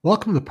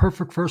Welcome to the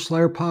Perfect First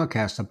Layer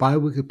Podcast, a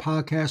bi-weekly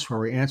podcast where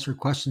we answer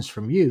questions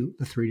from you,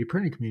 the 3D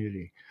printing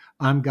community.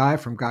 I'm Guy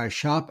from Guy's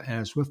Shop, and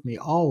as with me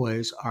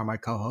always are my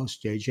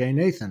co-hosts JJ and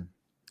Nathan.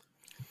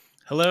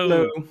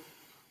 Hello.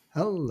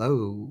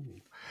 Hello.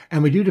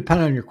 And we do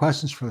depend on your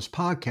questions for this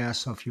podcast,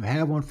 so if you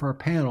have one for our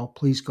panel,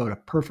 please go to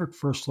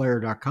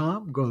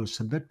perfectfirstlayer.com, go to the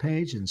submit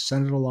page, and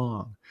send it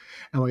along.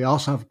 And we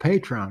also have a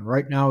Patreon.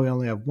 Right now we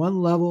only have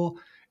one level,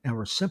 and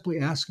we're simply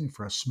asking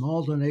for a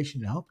small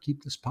donation to help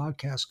keep this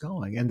podcast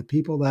going. And the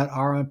people that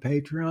are on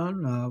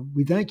Patreon,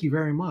 we thank you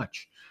very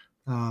much.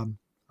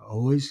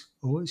 Always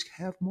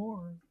have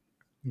more.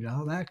 You know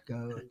how that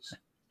goes.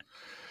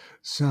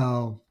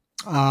 So,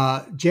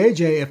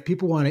 JJ, if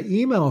people want to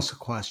email us a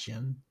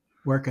question,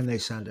 where can they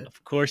send it?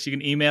 Of course, you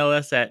can email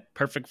us at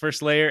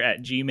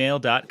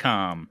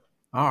perfectfirstlayer@gmail.com.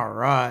 All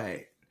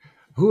right.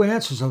 Who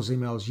answers those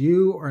emails,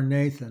 you or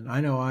Nathan?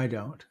 I know I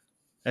don't.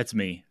 That's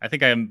me. I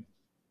think I'm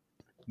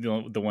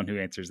the one who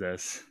answers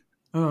this.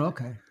 Oh,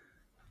 okay.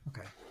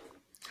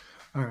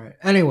 All right.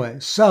 Anyway,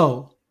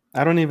 so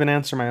I don't even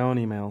answer my own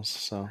emails,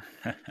 so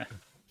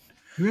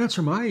you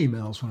answer my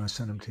emails when I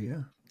send them to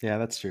you. Yeah,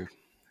 that's true.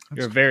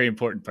 You're a very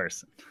important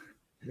person.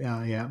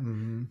 Yeah.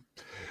 Mm-hmm.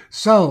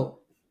 So,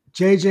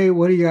 JJ,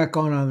 what do you got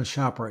going on in the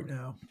shop right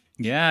now?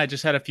 Yeah, I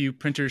just had a few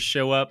printers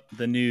show up.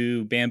 The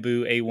new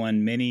Bamboo A1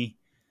 Mini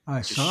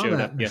just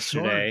showed up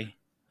yesterday.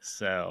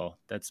 So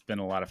that's been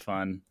a lot of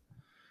fun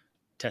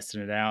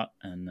testing it out.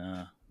 And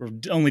we've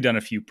only done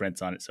a few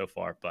prints on it so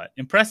far, but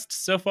impressed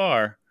so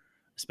far,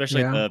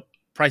 especially at the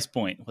price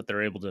point, what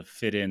they're able to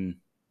fit in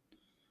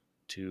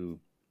to.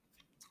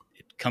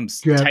 It comes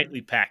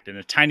tightly packed in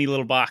a tiny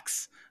little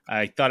box.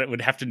 I thought it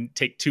would have to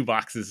take 2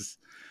 boxes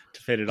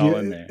to fit it all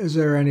in there. Is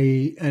there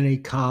any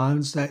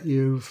cons that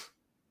you've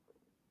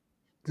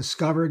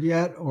discovered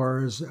yet,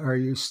 or are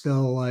you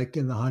still like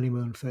in the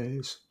honeymoon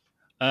phase?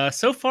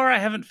 So far, I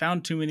haven't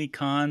found too many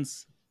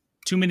cons,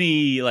 too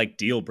many like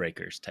deal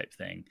breakers type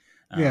thing.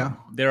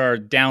 There are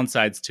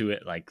downsides to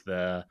it, like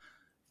the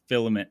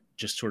filament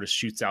just sort of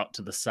shoots out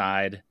to the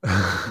side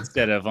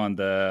instead of on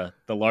the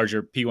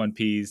larger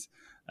P1Ps.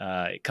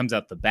 It comes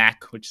out the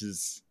back, which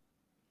is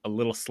a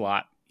little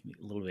slot,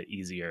 a little bit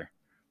easier.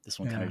 This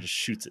one kind of just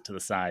shoots it to the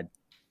side.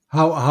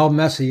 How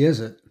messy is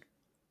it?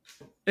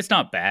 It's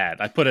not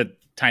bad. I put a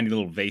tiny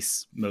little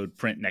vase mode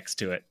print next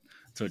to it,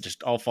 so it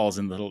just all falls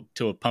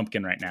to a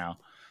pumpkin right now.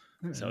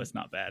 So it's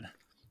not bad.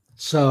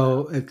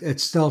 So it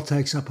still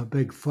takes up a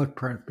big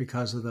footprint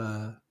because of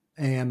the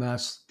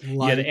AMS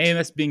light. Yeah, the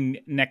AMS being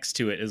next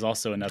to it is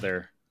also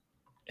another.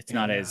 It's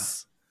not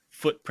as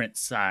footprint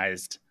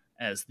sized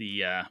as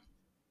the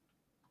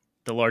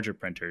larger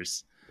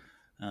printers.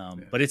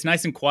 But it's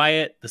nice and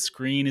quiet. The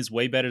screen is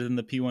way better than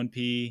the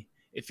P1P.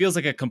 It feels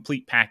like a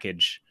complete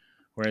package,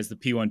 whereas the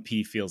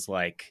P1P feels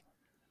like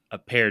a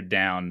pared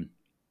down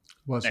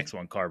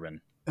X1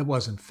 carbon. It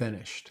wasn't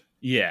finished.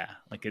 Yeah,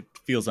 like it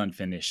feels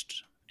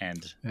unfinished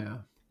and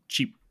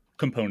cheap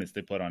components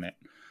they put on it.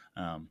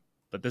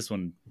 But this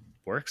one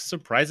works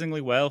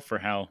surprisingly well for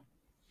how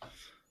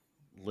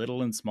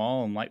little and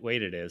small and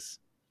lightweight it is.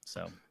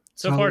 So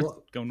far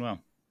it's going well.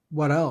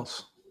 What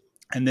else?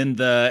 And then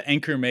the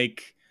Anchor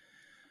Make,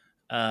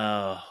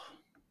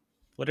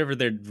 whatever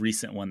their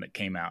recent one that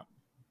came out,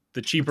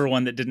 the cheaper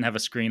one that didn't have a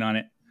screen on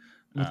it.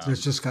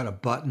 It's just got a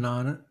button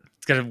on it.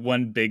 It's got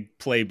one big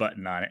play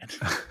button on it.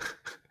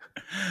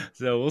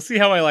 So we'll see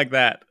how I like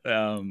that.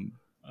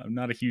 I'm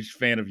not a huge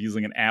fan of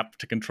using an app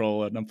to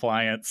control an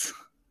appliance.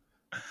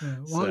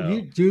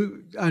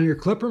 You on your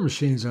Clipper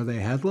machines, are they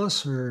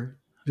headless or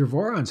your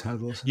Voron's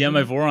headless? Yeah,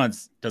 my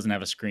Voron's doesn't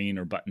have a screen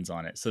or buttons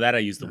on it. So that I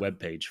use the web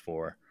page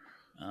for.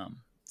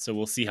 So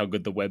we'll see how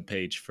good the web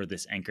page for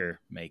this Anchor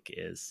Make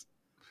is.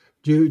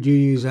 Do you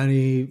use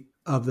any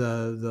of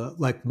the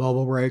like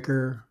Mobile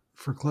Raker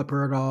for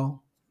Clipper at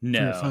all? No.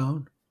 For your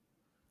phone?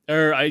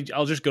 Or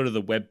I'll just go to the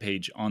web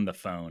page on the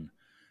phone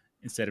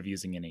instead of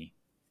using any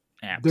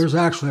apps. There's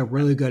actually a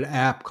really good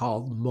app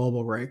called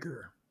Mobile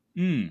Raker.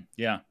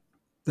 Yeah.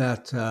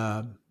 That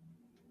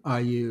I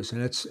use,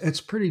 and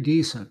it's pretty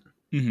decent.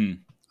 Mm-hmm.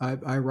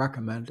 I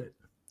recommend it.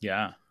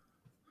 Yeah.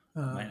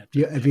 Have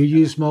you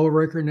used Mobile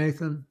Raker,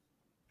 Nathan?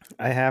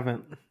 I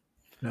haven't.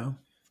 No?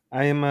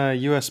 I am a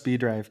USB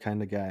drive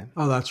kind of guy.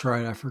 Oh, that's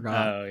right. I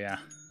forgot. Oh, yeah.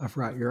 I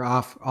forgot. You're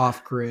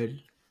off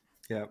grid.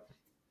 Yep.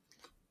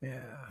 Yeah.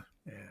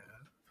 So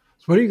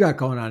what do you got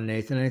going on,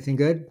 Nathan? Anything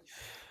good?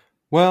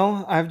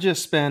 Well, I've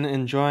just been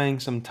enjoying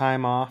some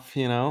time off,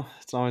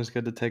 It's always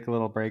good to take a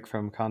little break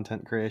from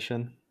content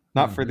creation.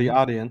 Not for the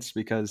audience,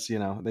 because,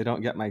 they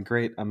don't get my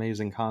great,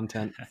 amazing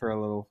content for a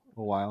little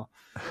while.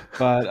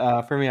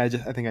 But for me, I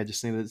think I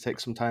just needed to take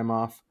some time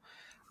off.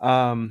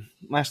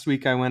 Last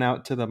week, I went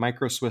out to the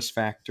Micro Swiss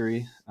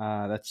factory.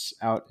 That's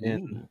out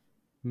in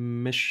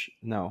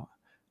Minnesota,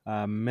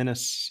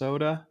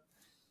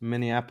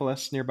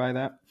 Minneapolis, nearby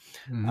that.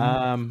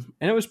 And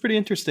it was pretty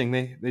interesting.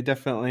 They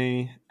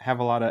definitely have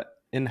a lot of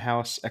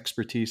in-house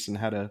expertise in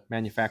how to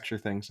manufacture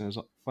things, and it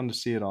was fun to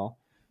see it all.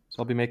 So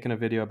I'll be making a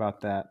video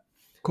about that.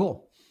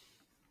 Cool.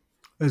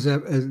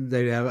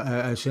 They have?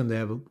 I assume they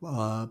have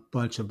a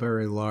bunch of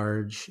very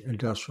large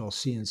industrial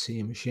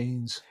CNC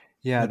machines.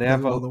 Yeah, they do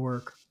have all the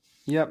work.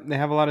 Yep, they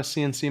have a lot of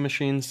CNC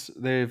machines.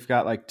 They've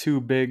got like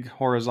 2 big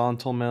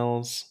horizontal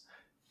mills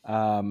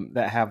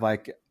that have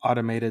like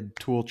automated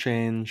tool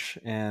change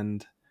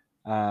and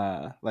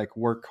like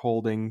work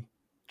holding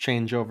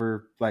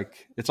changeover.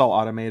 Like it's all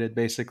automated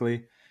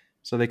basically.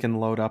 So they can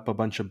load up a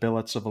bunch of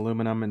billets of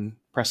aluminum and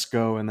press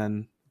go and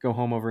then go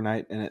home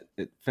overnight, and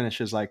it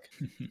finishes like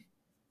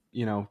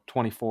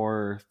 24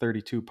 or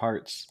 32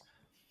 parts.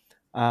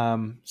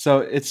 So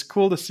it's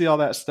cool to see all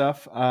that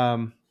stuff.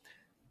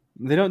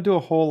 They don't do a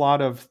whole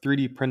lot of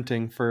 3D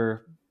printing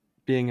for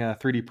being a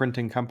 3D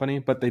printing company,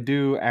 but they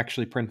do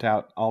actually print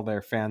out all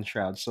their fan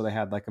shrouds. So they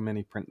had like a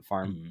mini print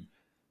farm.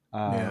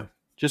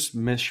 Just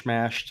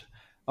mishmashed.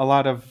 A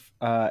lot of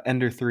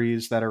Ender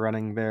 3s that are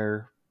running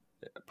their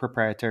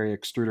proprietary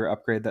extruder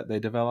upgrade that they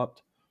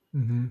developed.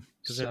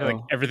 Because I feel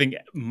like everything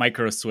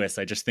micro Swiss,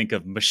 I just think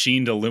of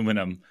machined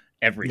aluminum,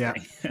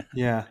 everything.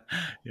 Yeah.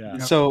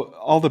 So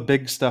all the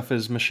big stuff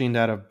is machined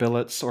out of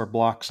billets or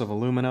blocks of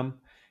aluminum.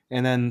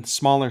 And then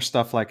smaller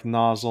stuff like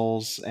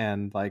nozzles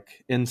and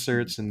like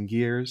inserts and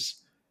gears,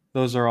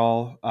 those are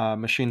all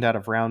machined out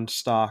of round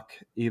stock,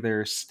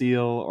 either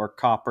steel or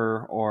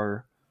copper,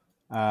 or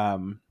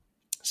some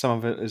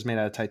of it is made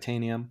out of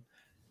titanium.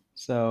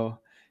 So,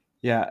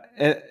 yeah,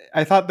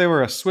 I thought they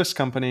were a Swiss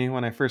company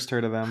when I first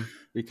heard of them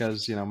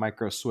because,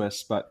 micro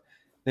Swiss, but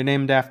they're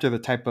named after the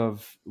type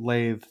of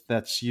lathe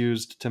that's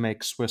used to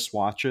make Swiss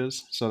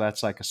watches. So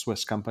that's like a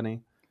Swiss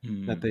company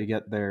that they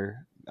get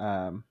their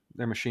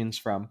machines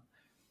from.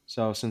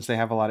 So since they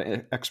have a lot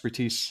of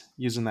expertise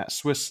using that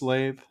Swiss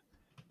lathe,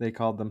 they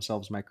called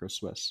themselves Micro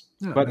Swiss.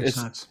 Yeah, but makes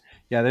sense.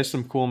 Yeah, there's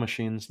some cool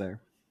machines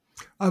there.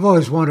 I've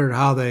always wondered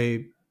how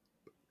they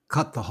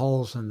cut the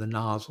holes in the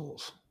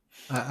nozzles.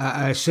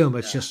 I assume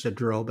it's just a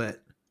drill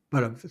bit,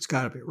 but it's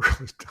got to be a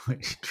really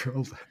tiny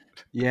drill bit.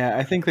 Yeah,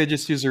 I think they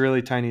just use a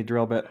really tiny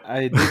drill bit.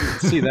 I didn't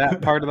see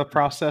that part of the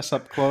process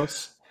up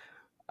close.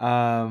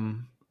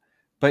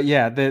 But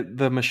yeah,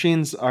 the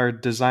machines are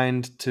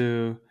designed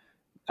to...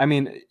 I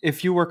mean,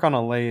 if you work on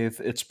a lathe,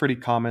 it's pretty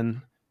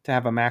common to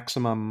have a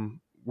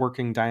maximum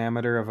working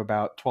diameter of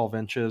about 12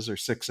 inches or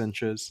 6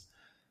 inches.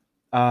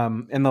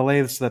 And the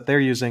lathes that they're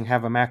using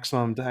have a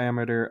maximum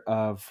diameter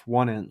of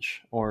 1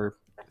 inch or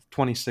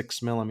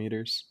 26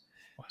 millimeters.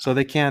 Wow. So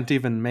they can't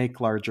even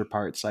make larger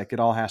parts. Like it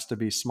all has to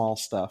be small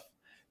stuff.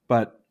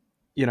 But,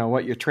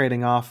 what you're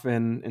trading off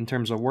in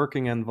terms of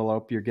working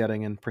envelope, you're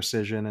getting in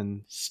precision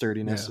and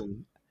sturdiness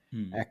and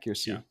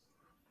accuracy.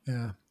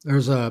 Yeah,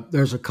 there's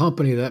a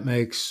company that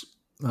makes,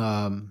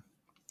 and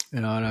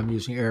I'm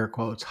using air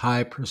quotes,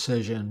 high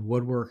precision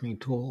woodworking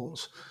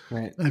tools.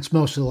 Right. It's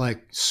mostly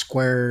like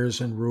squares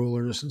and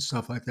rulers and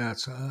stuff like that.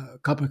 It's a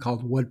company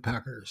called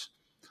Woodpeckers,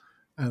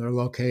 and they're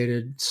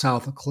located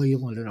south of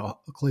Cleveland,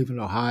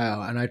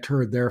 Ohio. And I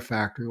toured their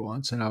factory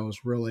once, and I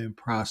was really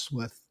impressed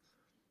with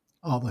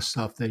all the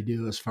stuff they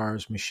do as far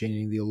as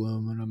machining the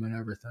aluminum and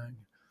everything.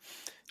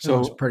 So it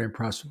was pretty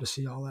impressive to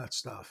see all that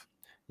stuff.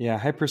 Yeah,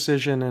 high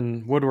precision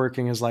and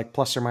woodworking is like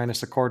plus or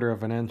minus 1/4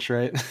 of an inch,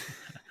 right?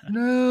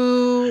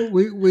 No,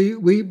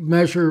 we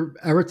measure,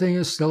 everything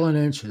is still in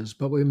inches,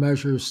 but we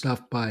measure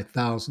stuff by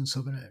thousandths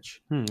of an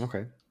inch.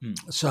 Okay.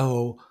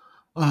 So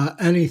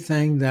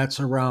anything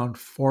that's around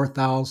 4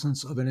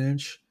 thousandths of an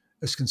inch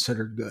is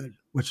considered good,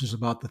 which is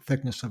about the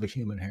thickness of a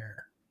human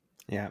hair.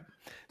 Yeah.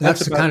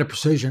 That's the kind of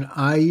precision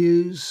I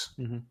use.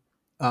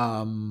 There's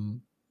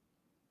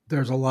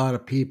a lot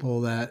of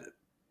people that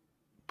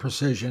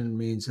precision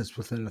means it's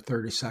within a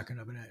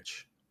 32nd of an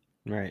inch.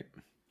 Right.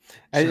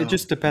 So, it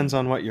just depends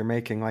on what you're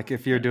making. Like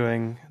if you're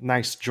doing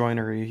nice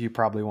joinery, you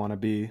probably want to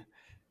be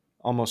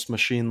almost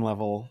machine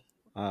level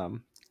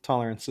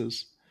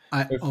tolerances.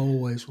 I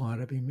always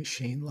want to be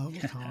machine level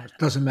tolerance.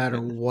 Doesn't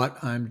matter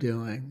what I'm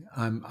doing.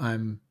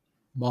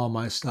 All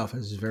my stuff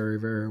is very,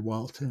 very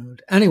well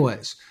tuned.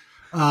 Anyways,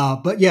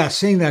 but yeah,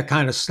 seeing that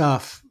kind of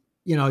stuff,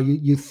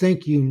 you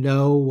think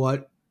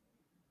what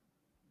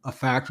a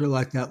factory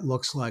like that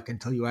looks like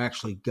until you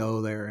actually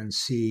go there and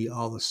see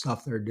all the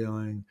stuff they're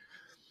doing,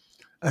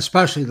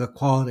 especially the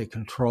quality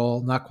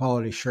control, not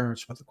quality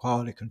assurance, but the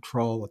quality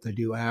control, what they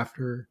do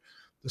after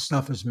the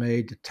stuff is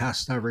made to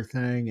test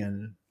everything.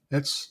 And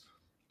it's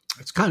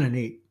kind of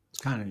neat. It's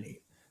kind of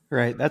neat.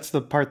 Right. That's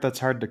the part that's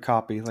hard to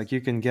copy. Like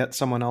you can get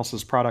someone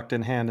else's product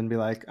in hand and be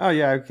like, oh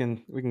yeah,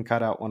 we can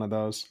cut out one of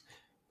those.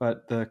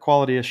 But the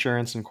quality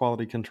assurance and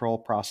quality control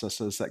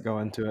processes that go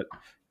into it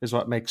is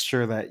what makes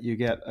sure that you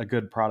get a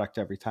good product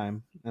every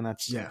time. And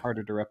that's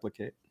harder to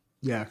replicate.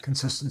 Yeah,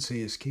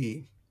 consistency is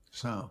key.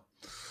 So,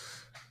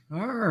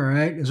 all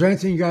right. Is there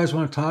anything you guys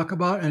want to talk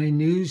about? Any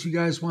news you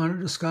guys want to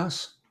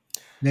discuss?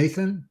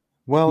 Nathan?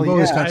 Well, you've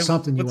always got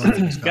something you want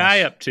to discuss. Guy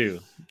up to?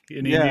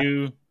 Any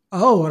new?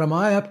 Oh, what am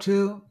I up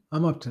to?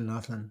 I'm up to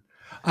nothing.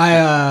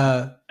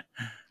 I've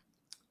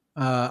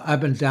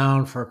been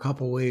down for a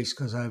couple of weeks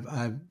because I'm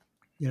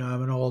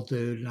an old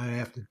dude and I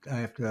have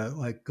to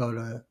like go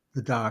to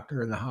the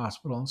doctor and the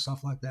hospital and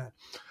stuff like that.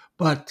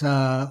 But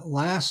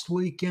last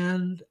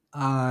weekend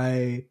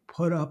I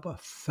put up a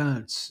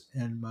fence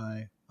on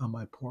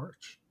my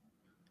porch.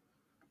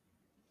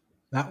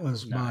 That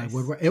was my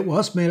woodwork. It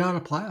was made out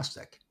of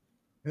plastic.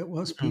 It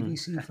was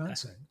PVC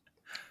fencing.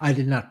 I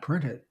did not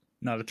print it.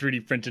 Not a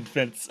 3D printed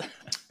fence.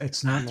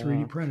 It's not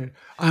 3D printed.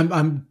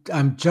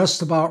 I'm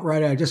just about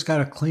ready. I just got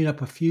to clean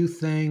up a few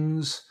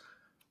things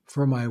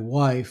for my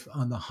wife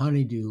on the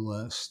honeydew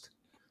list,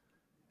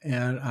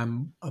 and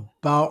I'm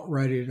about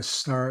ready to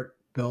start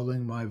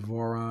building my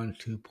Voron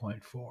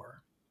 2.4.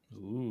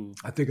 Ooh.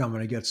 I think I'm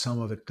going to get some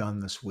of it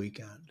done this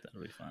weekend.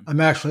 That'll be fun.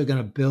 I'm actually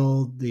going to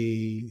build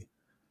the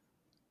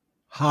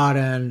hot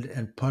end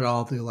and put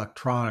all the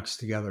electronics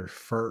together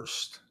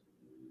first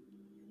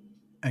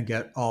and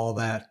get all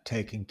that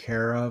taken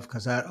care of,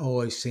 because that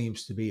always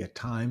seems to be a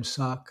time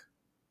suck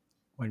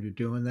when you're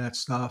doing that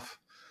stuff.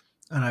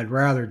 And I'd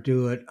rather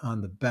do it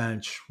on the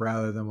bench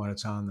rather than when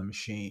it's on the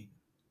machine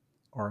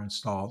or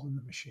installed in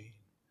the machine.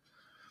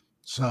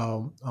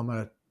 So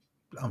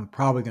I'm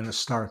probably going to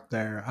start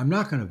there. I'm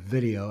not going to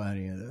video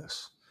any of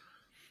this.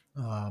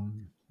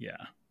 Yeah.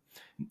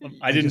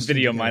 I didn't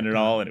video mine at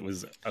all, and it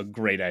was a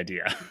great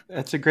idea.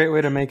 That's a great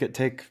way to make it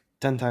take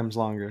 10 times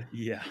longer.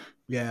 Yeah.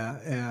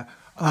 Yeah.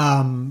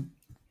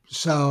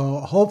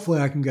 So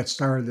hopefully I can get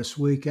started this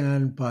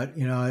weekend, but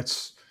today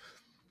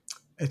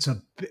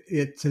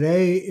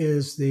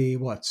is the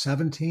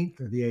 17th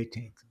or the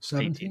 18th?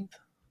 17th?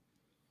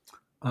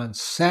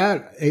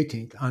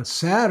 18th. On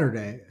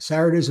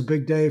Saturday's a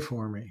big day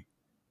for me,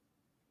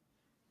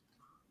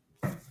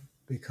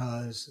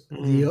 because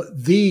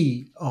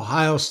the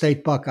Ohio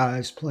State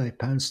Buckeyes play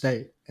Penn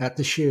State at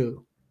the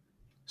Shoe.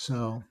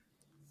 So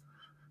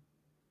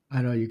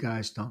I know you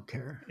guys don't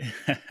care.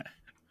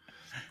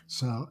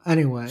 So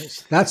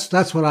anyways,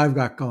 that's what I've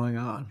got going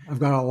on. I've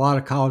got a lot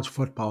of college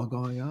football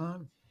going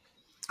on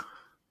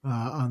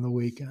the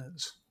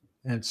weekends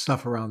and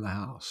stuff around the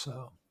house.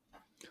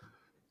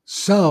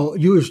 So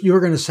you were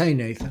going to say,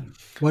 Nathan,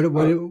 what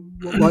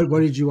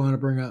did you want to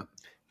bring up?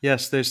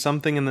 Yes, there's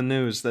something in the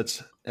news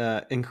that's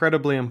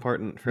incredibly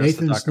important for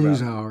Nathan's us to talk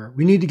News about. Hour.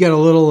 We need to get a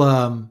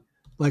little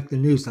like the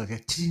news, like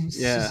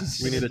yeah,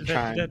 we need a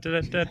chime.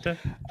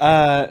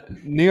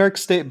 New York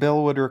State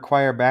bill would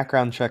require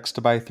background checks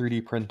to buy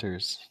 3D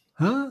printers.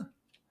 Huh?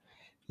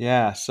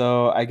 Yeah,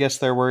 so I guess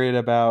they're worried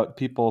about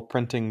people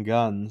printing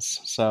guns,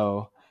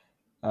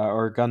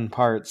 or gun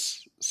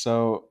parts.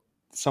 So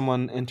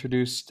someone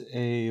introduced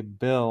a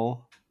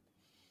bill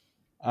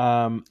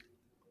to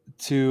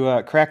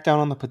crack down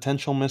on the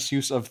potential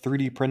misuse of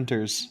 3D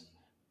printers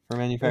for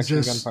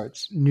manufacturing gun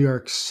parts. New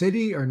York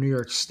City or New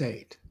York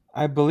State?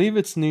 I believe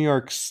it's New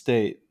York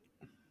State,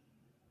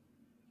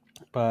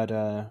 but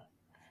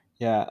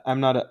yeah, I'm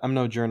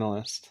no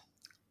journalist.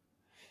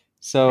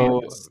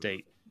 So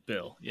state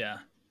bill, yeah.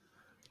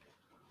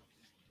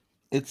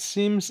 It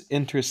seems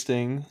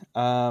interesting.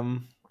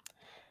 And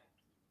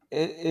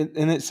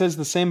it says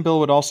the same bill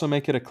would also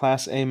make it a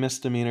Class A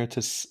misdemeanor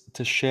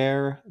to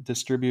share,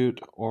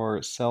 distribute,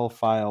 or sell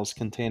files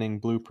containing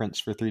blueprints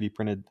for 3D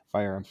printed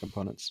firearm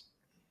components.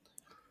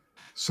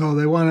 So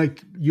they want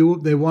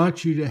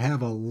you to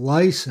have a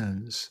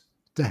license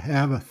to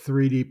have a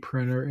 3D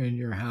printer in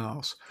your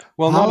house.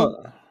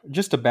 Well,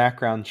 just a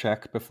background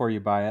check before you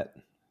buy it.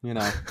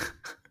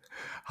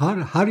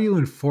 How do you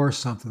enforce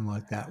something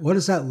like that? What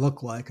does that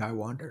look like, I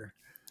wonder?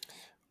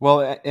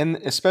 Well, and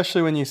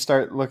especially when you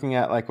start looking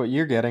at like what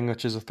you're getting,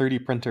 which is a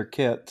 3D printer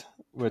kit,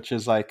 which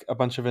is like a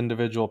bunch of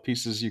individual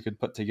pieces you could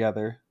put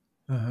together,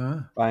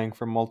 buying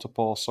from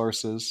multiple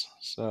sources.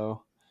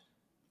 So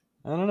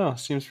I don't know.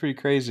 Seems pretty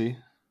crazy.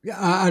 Yeah,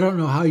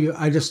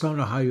 I just don't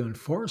know how you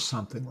enforce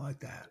something like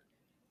that.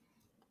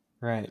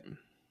 Right.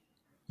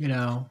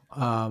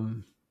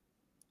 It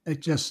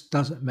just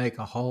doesn't make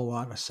a whole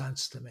lot of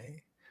sense to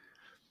me.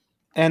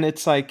 And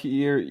it's like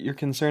you're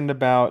concerned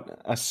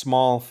about a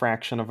small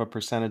fraction of a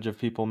percentage of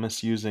people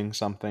misusing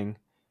something.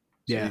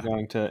 So you're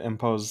going to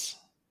impose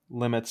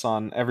limits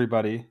on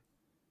everybody.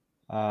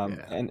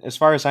 And as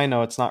far as I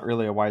know, it's not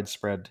really a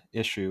widespread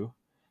issue.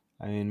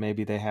 I mean,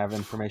 maybe they have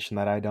information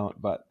that I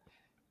don't, but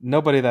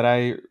nobody that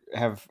I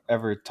have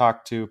ever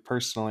talked to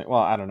personally,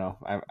 well, I don't know.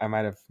 I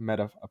might have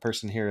met a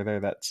person here or there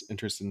that's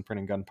interested in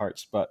printing gun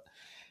parts, but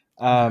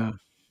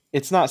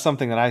it's not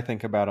something that I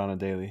think about on a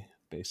daily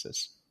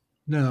basis.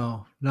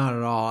 No, not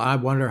at all. I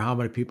wonder how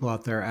many people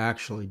out there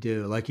actually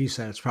do. Like you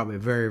said, it's probably a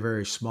very,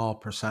 very small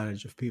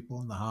percentage of people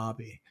in the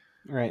hobby.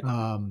 Right.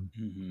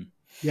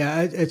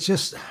 Yeah, it's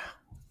just...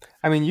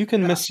 I mean, you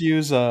can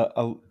misuse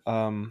a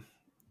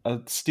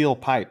steel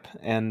pipe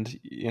and,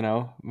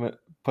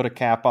 put a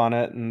cap on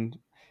it and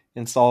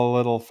install a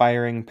little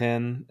firing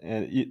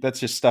pin. That's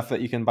just stuff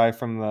that you can buy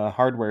from the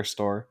hardware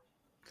store.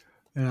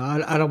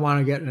 I don't want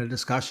to get in a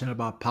discussion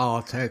about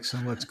politics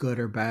and what's good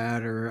or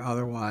bad or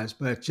otherwise,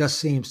 but it just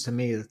seems to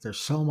me that there's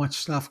so much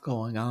stuff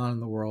going on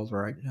in the world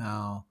right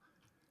now.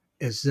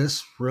 Is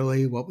this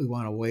really what we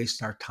want to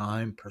waste our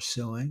time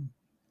pursuing?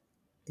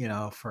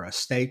 For a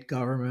state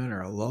government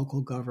or a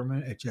local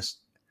government? It just,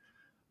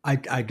 I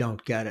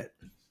don't get it.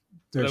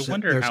 There's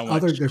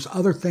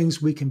other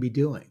things we can be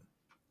doing.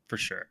 For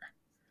sure.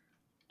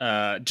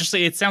 just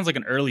it sounds like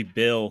an early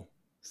bill.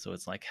 So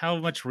it's like, how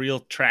much real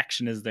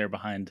traction is there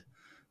behind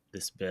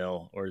this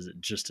bill? Or is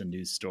it just a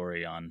news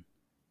story on,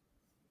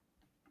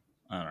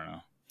 I don't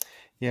know.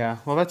 Yeah,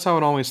 well, that's how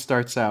it always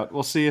starts out.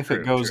 We'll see if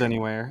it goes True.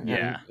 anywhere.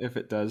 Yeah. And if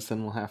it does,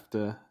 then we'll have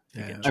to...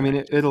 Yeah. I mean,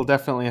 it'll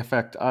definitely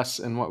affect us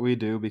and what we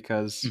do,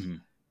 because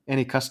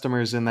any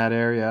customers in that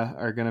area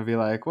are going to be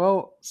like,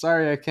 well,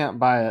 sorry, I can't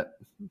buy it.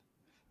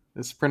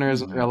 This printer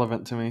isn't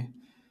relevant to me.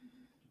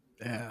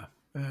 Yeah.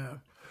 Yeah.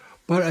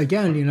 But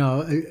again, you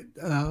know,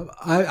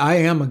 I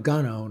am a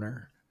gun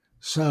owner.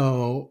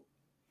 So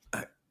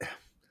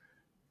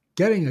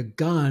getting a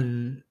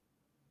gun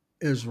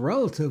is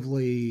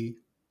relatively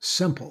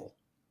simple.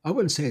 I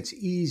wouldn't say it's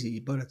easy,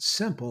 but it's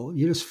simple.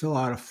 You just fill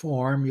out a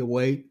form, you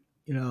wait,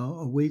 you know,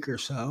 a week or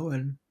so,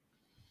 and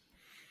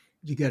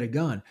you get a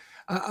gun.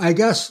 I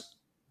guess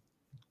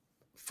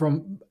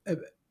from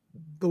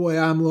the way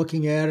I'm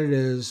looking at it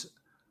is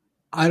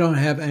I don't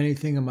have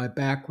anything in my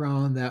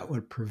background that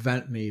would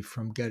prevent me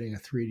from getting a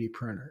 3D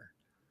printer.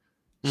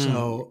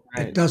 So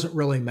It doesn't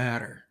really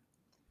matter.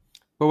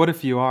 But what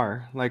if you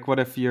are? Like, what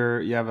if you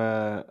have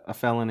a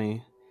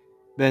felony?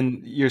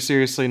 Then you're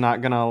seriously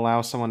not going to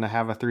allow someone to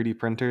have a 3D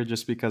printer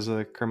just because of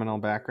the criminal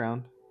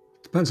background?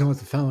 Depends on what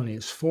the felony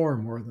is for,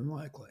 more than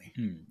likely.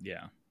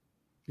 Yeah.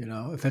 You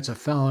know, if it's a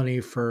felony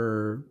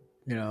for,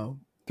 you know,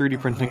 3D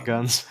printing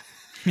guns.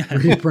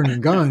 3D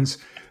printing guns,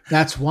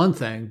 that's one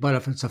thing. But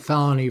if it's a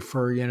felony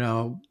for, you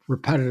know,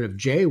 repetitive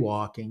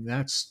jaywalking,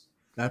 that's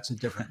a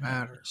different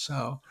matter.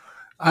 So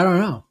I don't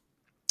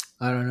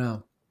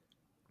know.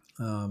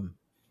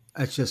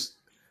 It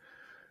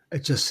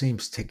just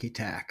seems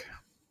ticky-tack.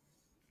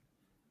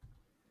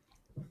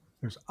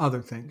 There's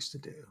other things to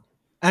do.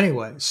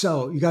 Anyway,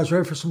 so you guys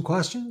ready for some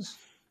questions?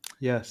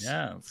 Yes.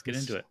 Yeah, let's get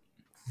into it.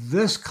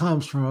 This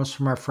comes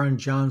from our friend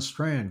John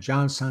Strand.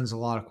 John sends a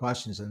lot of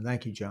questions, and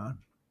thank you, John.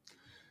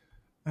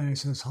 And he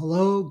says,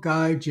 hello,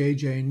 Guy,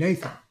 JJ,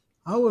 Nathan.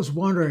 I was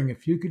wondering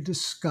if you could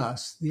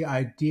discuss the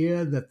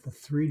idea that the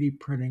 3D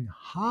printing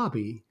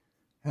hobby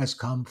has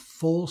come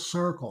full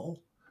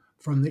circle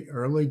from the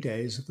early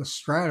days of the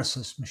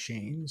Stratasys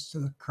machines to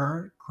the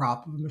current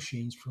crop of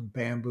machines from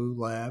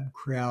BambuLab,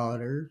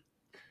 Creality.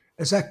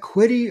 Is that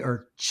Qidi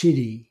or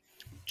Qidi?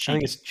 I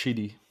think it's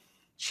Qidi.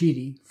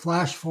 Qidi,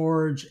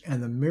 Flashforge,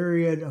 and the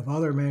myriad of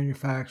other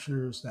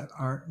manufacturers that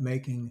aren't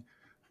making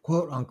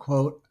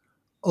quote-unquote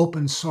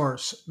open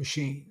source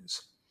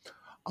machines.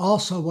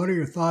 Also, what are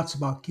your thoughts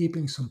about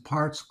keeping some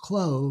parts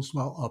closed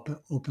while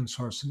open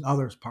sourcing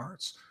other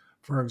parts?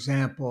 For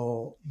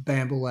example,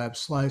 BambuLab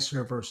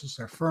Slicer versus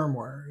their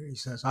firmware. He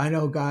says, I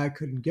know Guy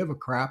couldn't give a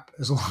crap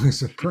as long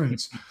as it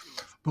prints,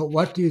 but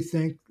what do you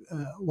think,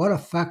 what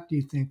effect do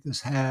you think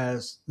this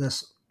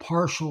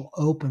partial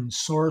open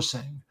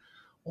sourcing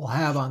will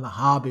have on the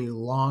hobby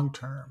long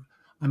term?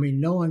 I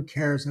mean, no one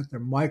cares that their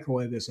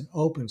microwave isn't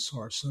open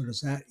source, so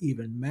does that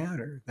even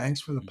matter?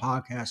 Thanks for the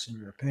podcast and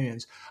your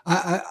opinions.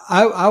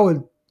 I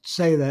would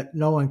say that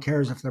no one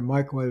cares if their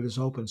microwave is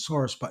open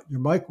source, but your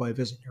microwave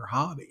isn't your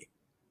hobby.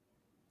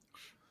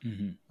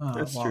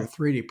 That's while true. a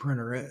 3D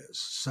printer is.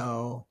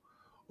 So,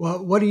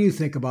 well, what do you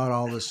think about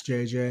all this,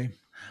 JJ?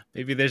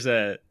 Maybe there's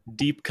a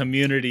deep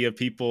community of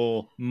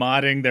people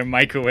modding their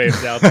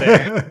microwaves out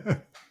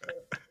there.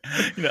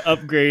 You know,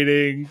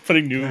 upgrading,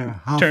 putting new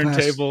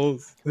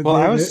turntables.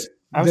 Well,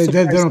 they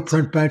don't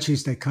print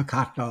benchies; they cook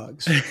hot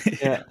dogs.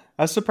 Yeah,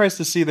 I was surprised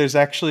to see there's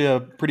actually a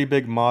pretty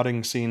big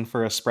modding scene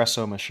for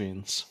espresso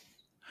machines.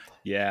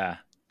 Yeah,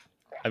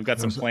 I've got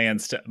some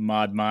plans to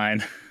mod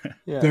mine.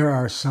 Yeah. There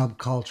are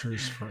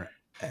subcultures for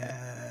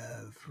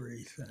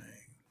everything.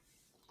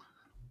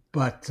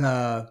 But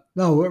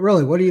no,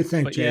 really, what do you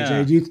think, JJ?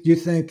 Yeah. Do you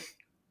think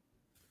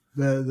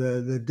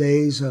the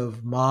days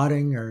of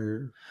modding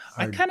are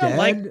I kind of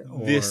like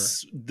or...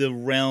 the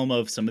realm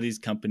of some of these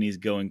companies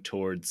going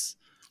towards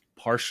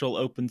partial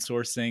open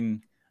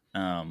sourcing,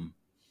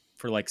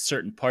 for like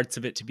certain parts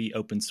of it to be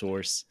open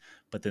source,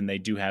 but then they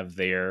do have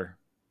their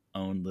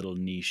own little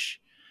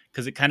niche,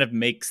 because it kind of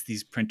makes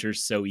these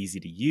printers so easy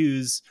to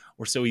use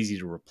or so easy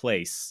to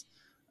replace.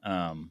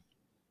 I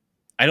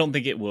don't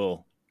think it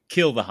will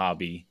kill the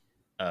hobby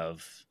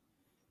of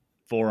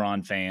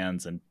 4-on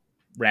fans and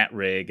Rat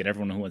Rig and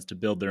everyone who wants to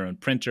build their own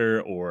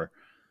printer or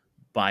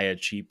buy a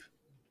cheap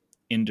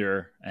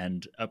Ender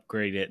and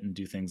upgrade it and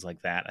do things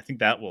like that. I think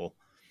that will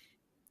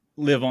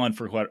live on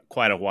for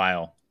quite a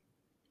while.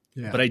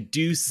 Yeah. But I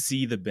do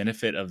see the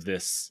benefit of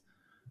this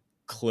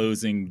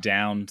closing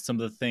down some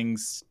of the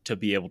things to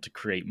be able to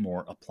create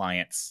more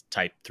appliance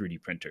type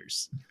 3D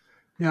printers.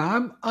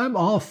 Yeah, I'm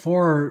all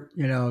for,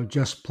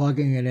 just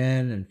plugging it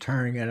in and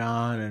turning it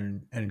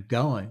on and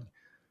going.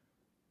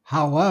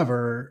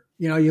 However,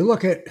 you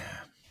look at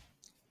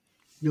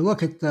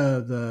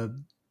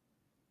the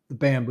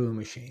Bambu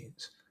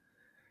machines.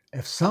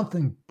 If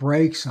something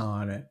breaks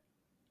on it,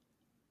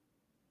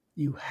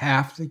 you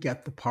have to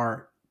get the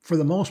part. For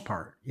the most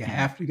part, you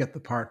have to get the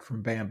part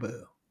from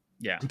Bambu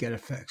to get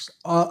it fixed.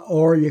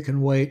 Or you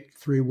can wait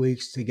 3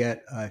 weeks to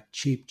get a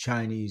cheap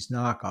Chinese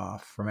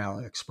knockoff from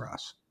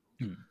AliExpress.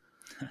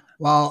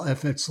 Well,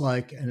 if it's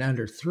like an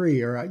Ender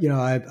 3, or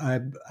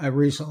I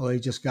recently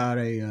just got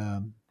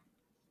a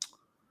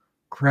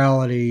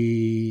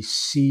Creality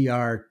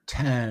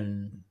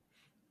CR10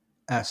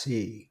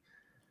 SE.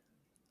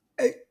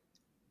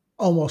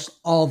 Almost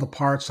all the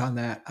parts on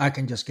that I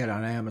can just get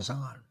on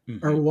Amazon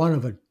or one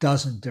of a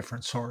dozen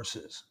different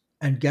sources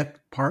and get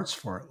parts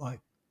for it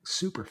like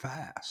super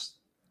fast.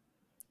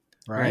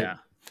 Right? Yeah.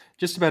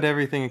 Just about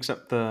everything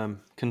except the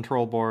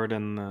control board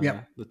and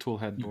the tool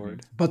head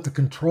board. But the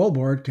control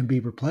board can be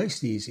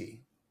replaced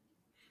easy.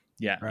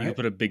 Yeah, right? You could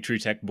put a big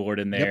TrueTech board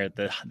in there.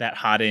 That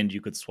hot end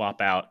you could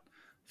swap out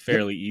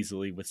fairly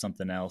easily with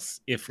something else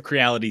if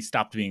Creality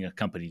stopped being a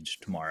company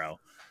tomorrow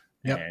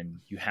and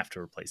you have to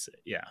replace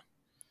it. Yeah.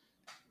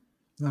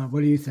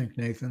 What do you think,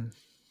 Nathan?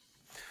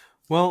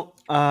 Well,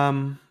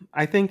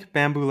 I think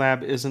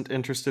BambuLab isn't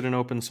interested in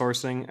open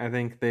sourcing. I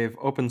think they've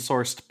open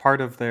sourced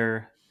part of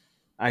their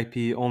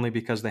IP only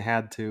because they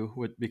had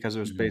to, because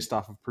it was based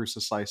off of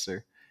Prusa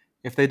Slicer.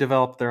 If they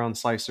developed their own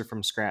slicer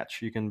from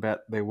scratch, you can bet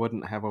they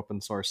wouldn't have open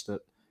sourced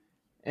it.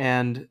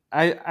 And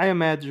I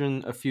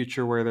imagine a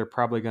future where they're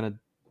probably going to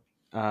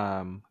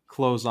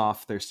close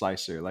off their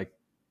slicer, like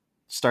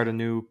start a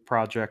new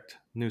project,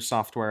 new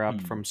software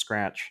up from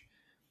scratch,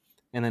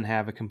 and then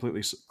have a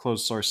completely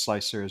closed source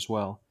slicer as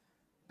well,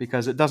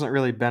 because it doesn't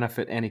really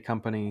benefit any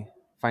company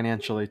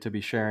financially to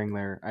be sharing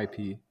their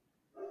IP.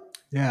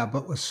 Yeah,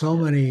 but with so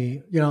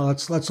many,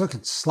 let's look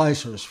at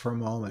slicers for a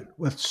moment.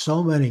 With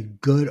so many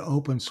good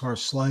open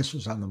source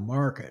slicers on the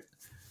market,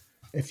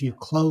 if you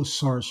close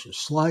source your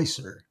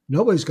slicer,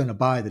 nobody's going to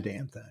buy the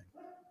damn thing,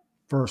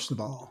 first of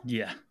all.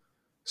 Yeah.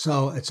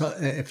 So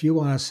if you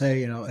want to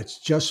say, it's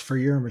just for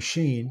your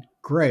machine,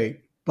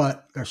 great.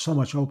 But there's so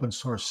much open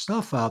source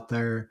stuff out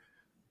there,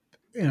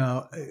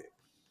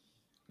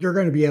 you're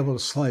going to be able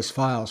to slice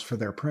files for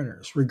their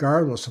printers,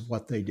 regardless of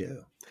what they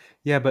do.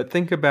 Yeah, but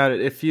think about it.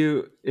 If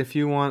you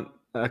want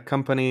a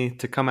company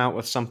to come out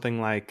with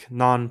something like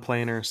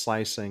non-planar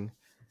slicing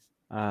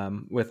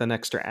with an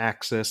extra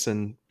axis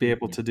and be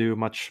able to do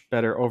much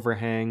better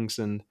overhangs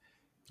and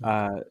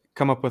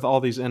come up with all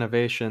these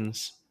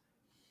innovations,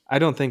 I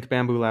don't think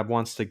BambuLab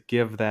wants to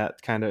give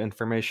that kind of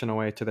information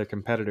away to their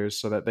competitors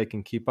so that they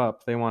can keep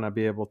up. They want to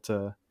be able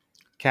to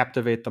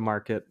captivate the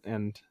market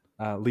and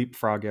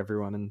leapfrog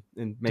everyone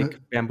and make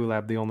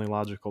BambuLab the only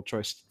logical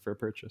choice for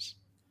purchase.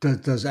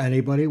 Does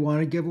anybody want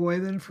to give away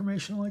that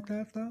information like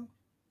that, though?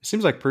 It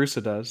seems like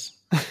Prusa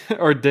does,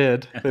 or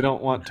did. They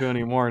don't want to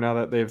anymore now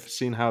that they've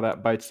seen how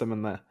that bites them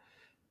in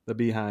the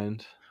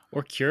behind.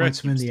 Or Cura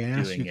bites them in keeps the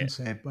ass. doing You can it.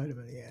 say bite them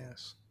in the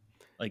ass.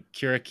 Like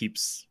Cura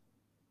keeps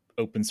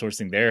open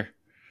sourcing their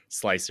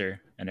slicer,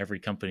 and every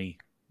company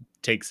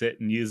takes it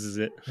and uses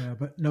it. Yeah,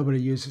 but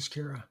nobody uses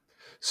Cura.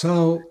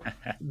 So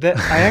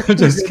I actually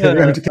just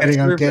kidding.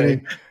 I'm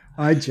kidding.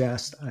 I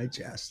jest.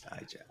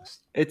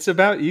 It's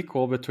about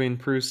equal between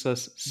Prusa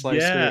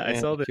Slicer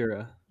and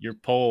Cura. Your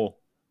poll,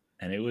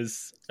 and it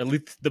was at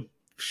least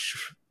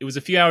it was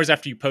a few hours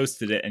after you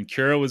posted it, and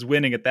Cura was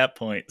winning at that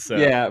point. So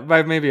yeah,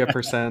 by maybe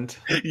 1%.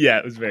 Yeah,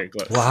 it was very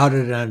close. Well, how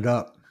did it end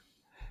up?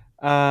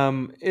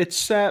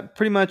 It's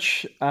pretty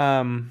much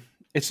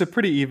it's a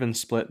pretty even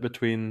split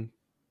between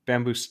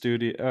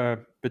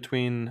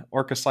between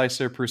Orca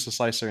Slicer, Prusa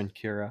Slicer, and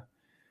Cura,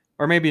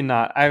 or maybe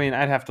not. I mean,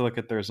 I'd have to look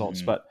at the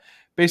results, but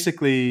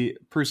basically,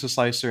 Prusa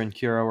Slicer and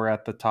Cura were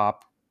at the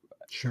top,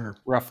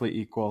 roughly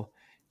equal,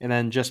 and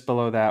then just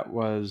below that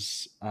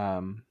was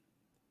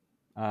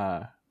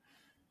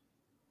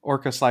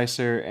Orca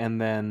Slicer, and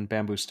then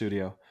Bamboo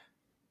Studio,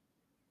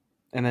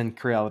 and then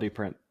Creality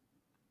Print.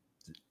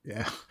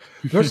 Yeah,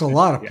 there's a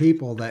lot of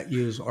people that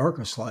use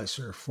Orca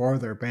Slicer for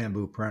their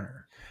Bamboo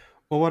printer.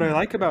 Well, what I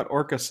like about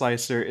Orca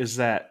Slicer is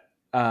that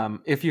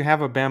if you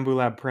have a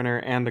BambuLab printer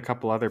and a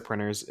couple other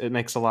printers, it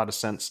makes a lot of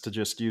sense to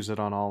just use it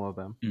on all of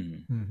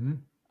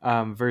them.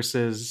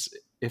 Versus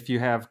if you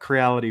have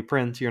Creality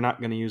Print, you're not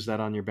going to use that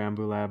on your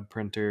BambuLab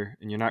printer,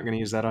 and you're not going to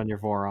use that on your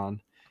Voron.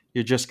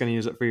 You're just going to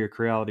use it for your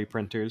Creality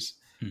printers.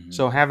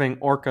 So having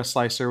Orca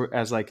Slicer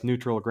as like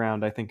neutral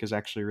ground, I think, is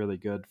actually really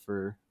good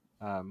for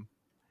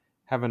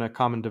having a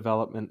common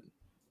development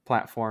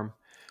platform.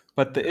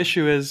 But the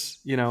issue is,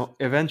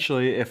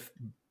 eventually if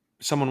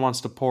someone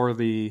wants to pour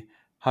the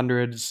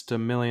hundreds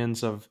of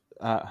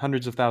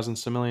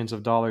thousands to millions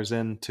of dollars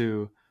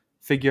into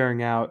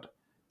figuring out,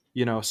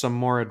 some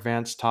more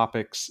advanced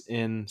topics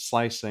in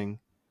slicing,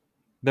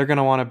 they're going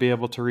to want to be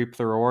able to reap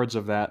the rewards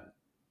of that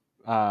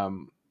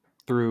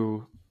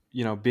through,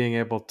 being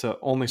able to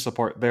only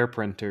support their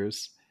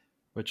printers,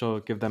 which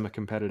will give them a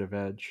competitive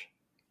edge.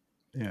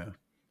 Yeah.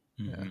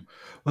 Yeah.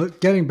 Well,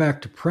 getting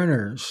back to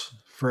printers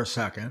for a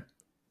second,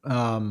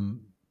 I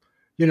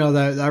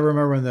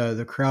remember when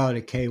the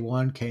Creality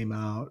K1 came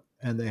out,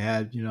 and they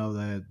had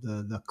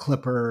the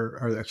Clipper,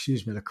 or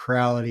excuse me, the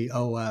Creality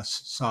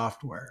OS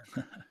software,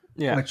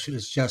 which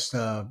is just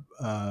a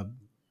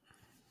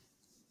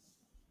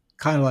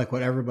kind of like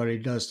what everybody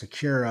does to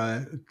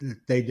Cura.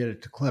 They did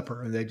it to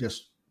Clipper, and they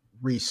just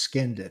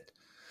reskinned it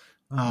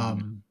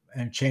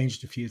and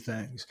changed a few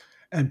things,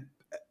 and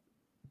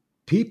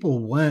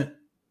people went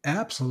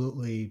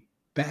absolutely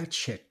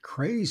batshit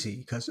crazy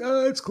because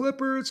it's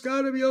Clipper, it's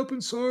got to be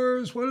open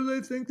source. What do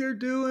they think they're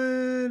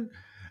doing?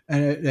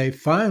 And they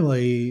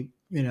finally,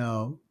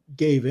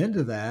 gave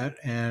into that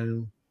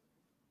and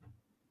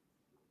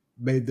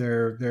made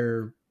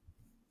their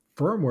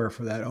firmware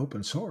for that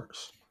open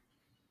source.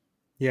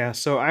 Yeah,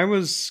 so I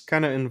was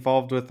kind of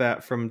involved with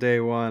that from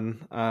day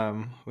one,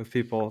 with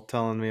people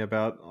telling me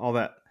about all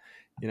that,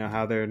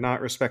 how they're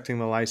not respecting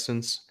the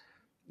license.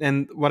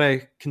 And what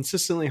I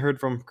consistently heard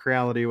from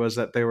Creality was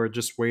that they were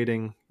just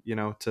waiting,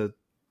 to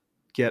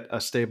get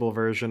a stable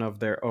version of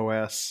their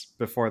OS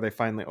before they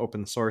finally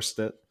open sourced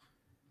it.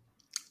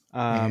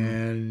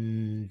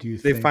 And do you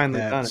they've think finally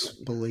done that's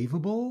it.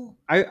 believable?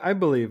 I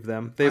believe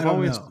them. They've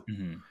always know.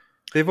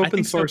 They've open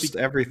sourced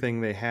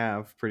everything they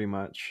have pretty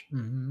much.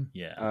 Mm-hmm.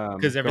 Yeah,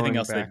 because everything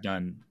else they've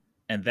done,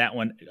 and that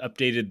one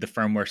updated the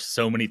firmware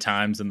so many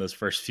times in those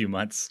first few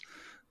months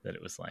that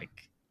it was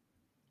like,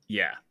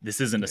 yeah,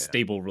 this isn't a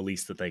stable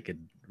release that they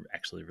could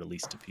actually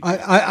release to people.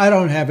 I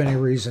don't have any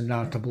reason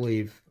not to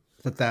believe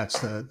that that's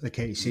the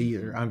case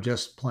either. I'm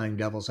just playing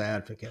devil's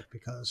advocate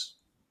because,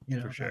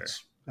 For sure.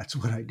 that's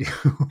what I do.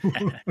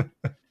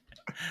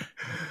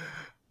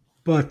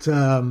 But,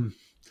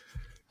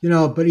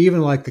 but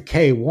even like the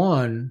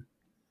K1,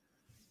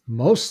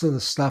 most of the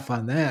stuff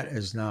on that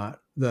is not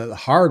the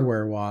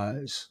hardware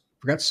wise,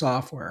 forget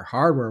software,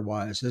 hardware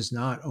wise is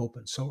not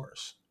open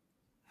source.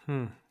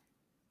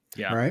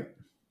 Yeah. Right.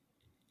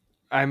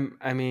 I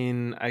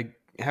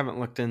haven't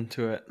looked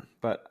into it,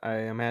 but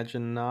I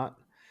imagine not.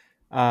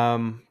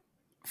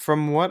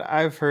 From what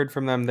I've heard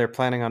from them, they're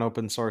planning on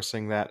open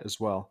sourcing that as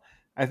well.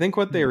 I think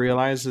what they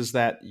realize is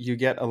that you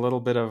get a little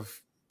bit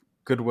of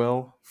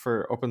goodwill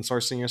for open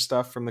sourcing your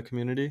stuff from the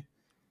community.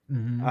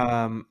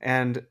 Mm-hmm.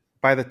 And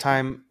by the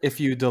time, if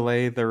you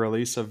delay the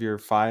release of your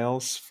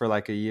files for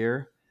like a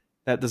year,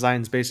 that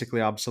design's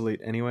basically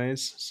obsolete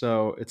anyways.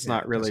 So it's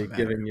not really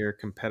giving your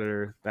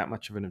competitor that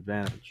much of an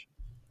advantage.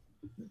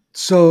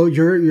 So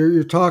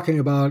you're talking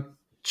about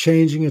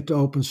changing it to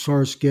open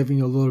source,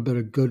 giving a little bit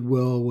of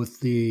goodwill with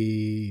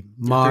the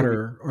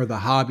modder or the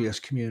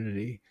hobbyist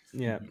community.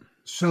 Yeah.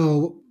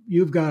 So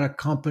you've got a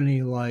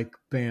company like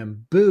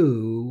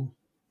Bamboo,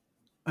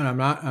 and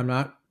I'm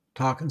not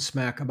talking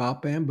smack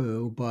about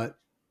Bamboo, but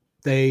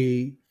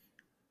they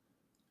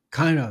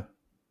kind of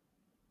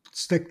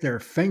stick their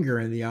finger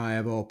in the eye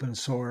of open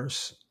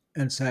source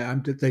and say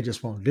they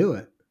just won't do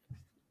it,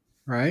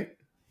 right?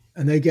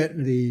 And they get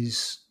into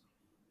these,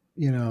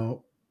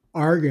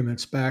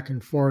 arguments back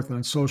and forth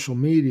on social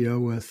media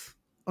with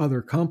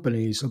other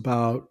companies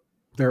about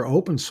their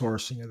open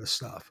sourcing of the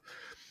stuff.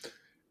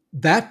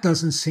 That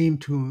doesn't seem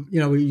to,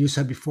 you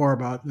said before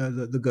about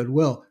the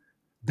goodwill.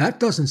 That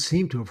doesn't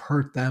seem to have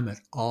hurt them at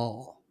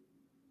all.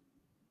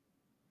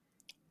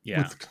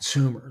 Yeah. With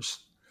consumers.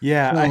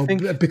 Yeah, I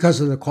think because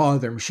of the quality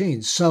of their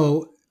machines.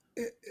 So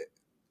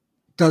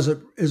does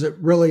it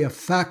really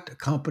affect a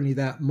company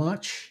that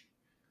much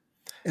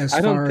as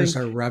far as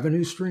their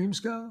revenue streams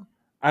go?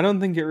 I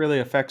don't think it really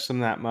affects them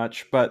that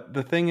much, but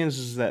the thing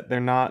is that they're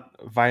not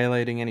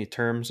violating any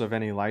terms of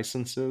any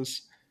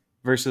licenses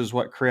versus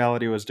what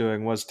Creality was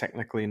doing was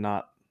technically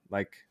not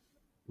like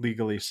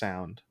legally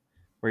sound,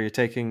 where you're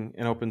taking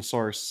an open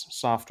source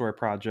software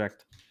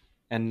project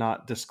and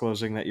not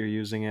disclosing that you're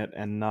using it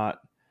and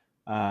not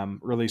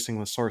releasing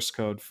the source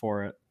code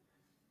for it.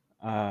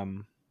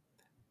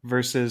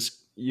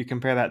 Versus you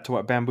compare that to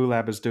what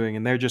BambuLab is doing,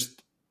 and they're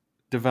just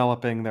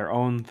developing their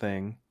own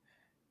thing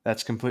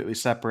that's completely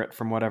separate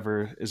from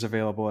whatever is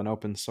available in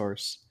open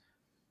source.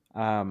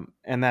 And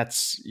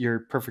you're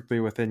perfectly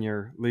within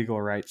your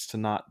legal rights to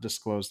not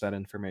disclose that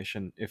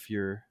information if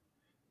you're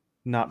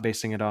not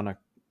basing it on a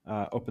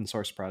open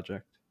source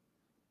project.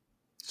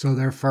 So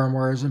their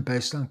firmware isn't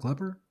based on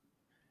Clipper?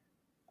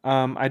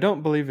 I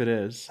don't believe it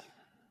is.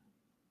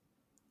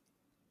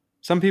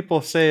 Some people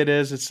say it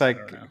is. It's like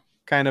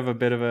kind of a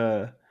bit of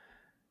a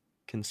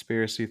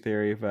conspiracy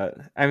theory, but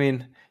I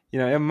mean,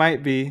 it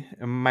might be,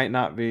 it might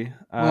not be.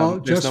 Well,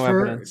 there's no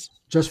evidence.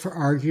 Just for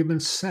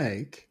argument's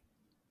sake,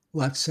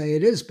 let's say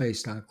it is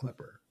based on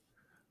Clipper.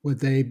 Would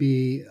they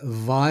be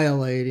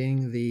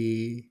violating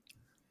the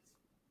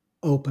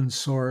open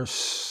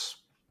source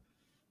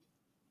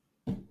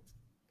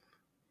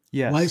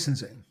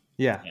licensing?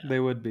 Yeah, they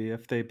would be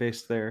if they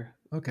based their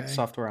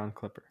software on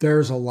Clipper.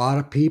 There's a lot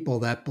of people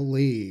that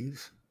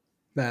believe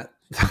that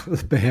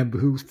the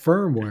Bamboo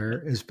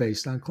firmware is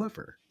based on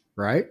Clipper,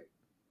 right?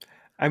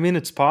 I mean,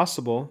 it's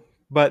possible,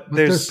 but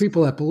there's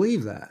people that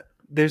believe that.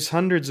 There's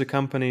hundreds of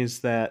companies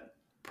that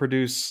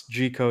produce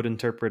G-code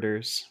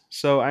interpreters.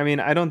 So, I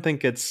mean, I don't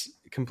think it's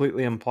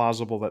completely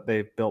implausible that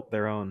they built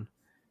their own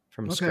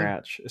from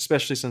scratch,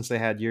 especially since they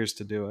had years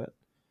to do it.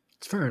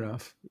 It's fair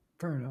enough.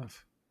 Fair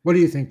enough. What do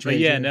you think, JJ? But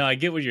yeah, no, I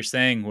get what you're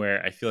saying,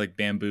 where I feel like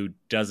Bamboo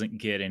doesn't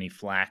get any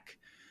flack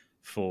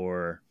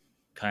for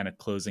kind of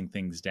closing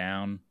things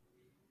down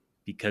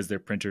because their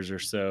printers are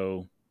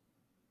so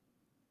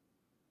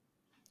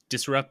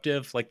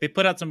disruptive. Like they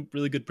put out some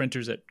really good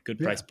printers at good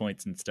price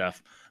points and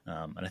stuff.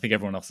 And I think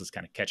everyone else is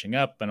kind of catching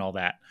up and all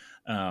that.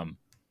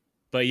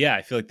 But yeah,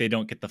 I feel like they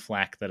don't get the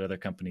flack that other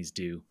companies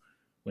do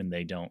when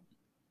they don't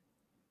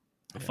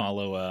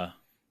follow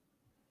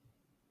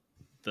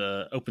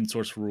the open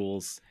source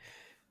rules.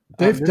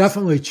 They've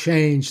definitely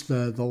changed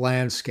the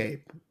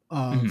landscape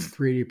of Mhm.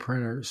 3D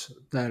printers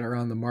that are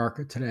on the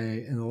market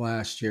today in the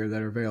last year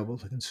that are available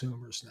to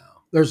consumers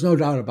now. There's no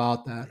doubt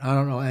about that. I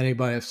don't know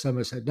anybody, if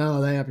somebody said, no,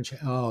 they haven't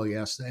changed. Oh,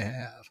 yes, they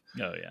have.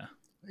 Oh, yeah.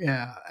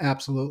 Yeah,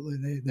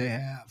 absolutely. They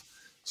have.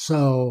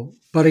 So,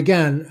 but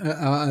again,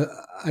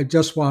 I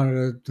just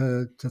wanted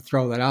to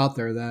throw that out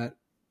there that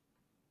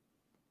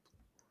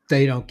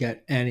they don't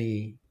get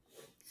any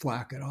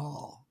flack at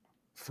all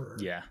for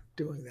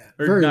doing that.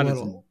 Or very not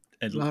little.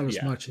 Not as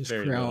yeah, much as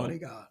very Creality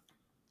little. got.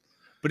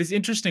 But it's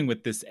interesting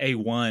with this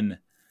A1,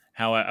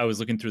 how I was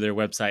looking through their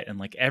website and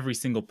like every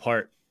single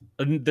part,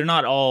 they're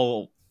not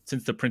all,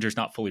 since the printer's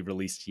not fully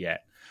released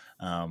yet.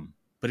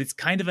 But it's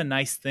kind of a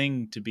nice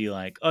thing to be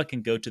like, oh, I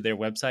can go to their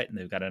website and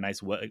they've got a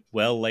nice,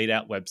 well laid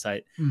out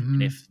website. Mm-hmm.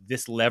 And if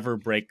this lever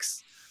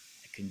breaks,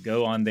 I can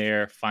go on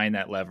there, find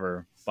that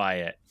lever, buy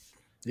it,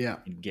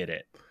 and get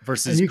it.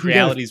 Versus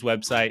Creality's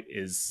website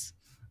is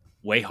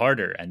way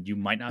harder, and you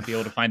might not be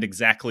able to find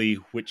exactly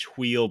which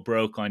wheel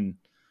broke on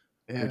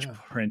which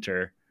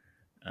printer.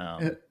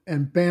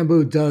 And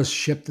Bamboo does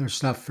ship their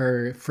stuff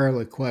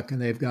fairly quick,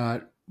 and they've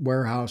got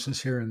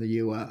warehouses here in the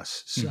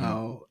U.S.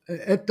 So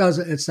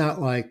it's not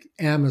like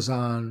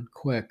Amazon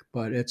quick,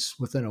 but it's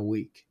within a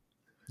week.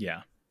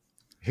 Yeah.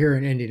 Here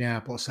in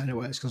Indianapolis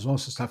anyways, because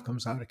most of the stuff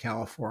comes out of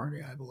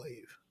California, I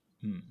believe.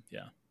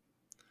 Yeah.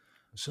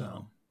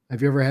 So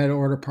have you ever had to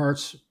order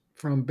parts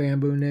from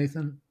Bamboo,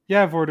 Nathan?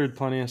 Yeah, I've ordered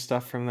plenty of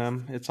stuff from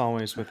them. It's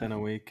always within a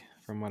week,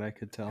 from what I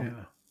could tell.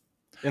 Yeah.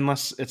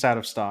 Unless it's out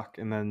of stock,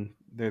 and then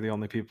they're the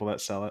only people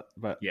that sell it.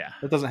 But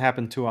it doesn't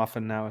happen too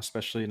often now,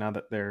 especially now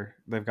that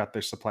they've got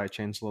their supply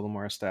chains a little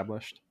more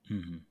established.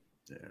 Mm-hmm.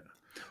 Yeah.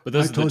 But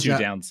those are the two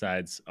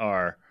downsides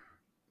are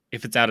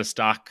if it's out of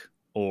stock,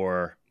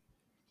 or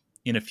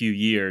in a few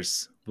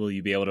years, will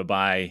you be able to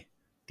buy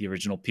the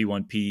original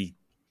P1P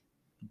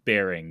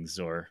bearings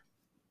or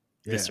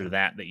this or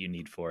that you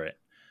need for it?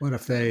 What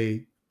if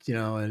they,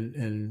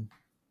 in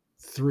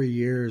 3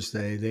 years,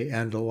 they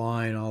end of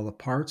line all the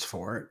parts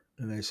for it,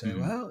 and they say,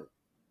 well,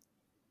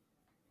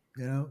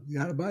 you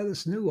got to buy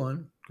this new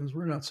one because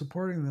we're not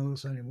supporting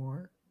those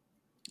anymore.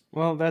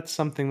 Well, that's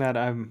something that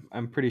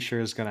I'm pretty sure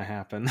is going to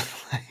happen.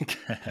 Like,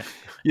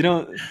 you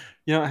don't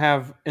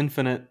have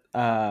infinite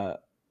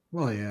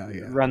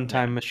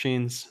runtime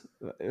machines.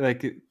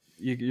 Like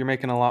you're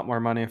making a lot more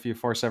money if you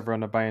force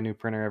everyone to buy a new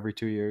printer every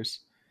 2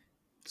 years.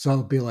 So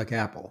it'll be like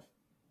Apple.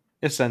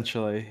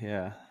 Essentially,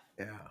 yeah.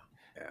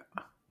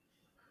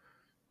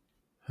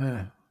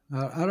 I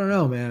don't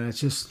know, man. It's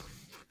just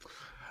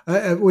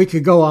we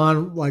could go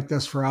on like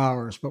this for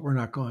hours, but we're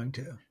not going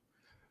to.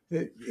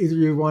 Either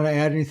you want to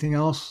add anything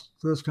else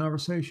to this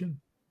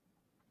conversation?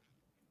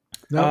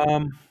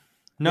 No.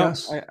 No.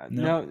 Yes?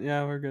 No.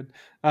 Yeah, we're good.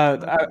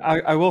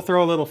 I will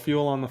throw a little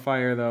fuel on the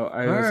fire, though.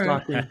 I was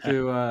talking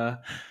to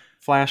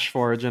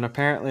Flashforge, and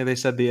apparently they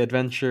said the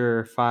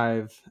Adventure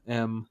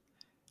 5M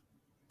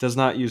does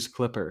not use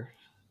Clipper.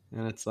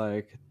 And it's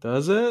like,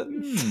 does it?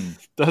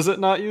 Does it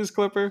not use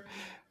Clipper?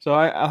 So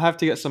I'll have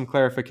to get some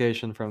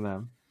clarification from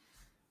them.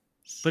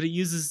 But it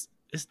uses...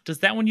 Does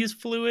that one use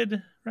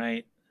Fluid,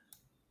 right?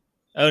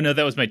 Oh, no,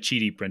 that was my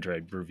Qidi printer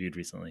I reviewed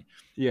recently.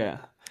 Yeah.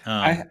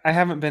 I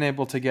haven't been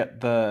able to get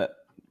the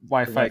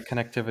Wi-Fi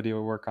connectivity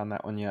to work on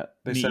that one yet.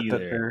 They said that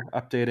they're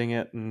updating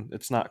it, and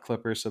it's not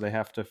Clipper, so they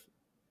have to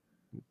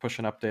push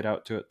an update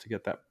out to it to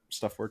get that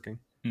stuff working.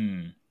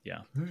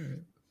 Yeah.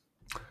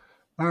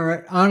 All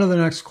right, on to the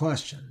next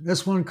question.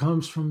 This one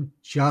comes from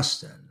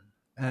Justin,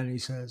 and he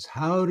says,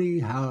 howdy,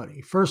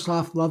 howdy. First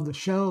off, love the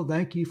show.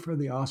 Thank you for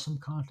the awesome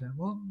content.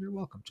 Well, you're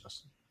welcome,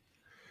 Justin.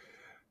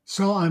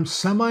 So I'm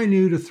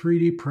semi-new to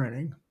 3D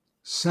printing,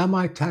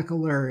 semi-tech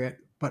illiterate,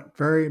 but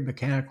very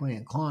mechanically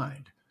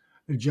inclined,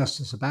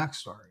 just as a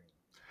backstory.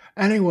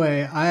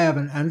 Anyway, I have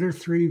an Ender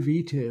 3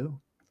 V2,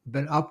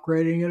 been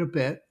upgrading it a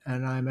bit,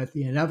 and I'm at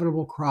the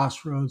inevitable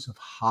crossroads of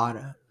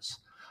hotends.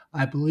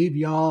 I believe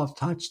y'all have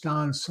touched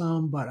on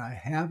some, but I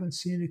haven't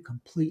seen a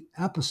complete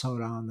episode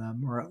on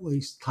them, or at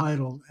least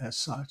titled as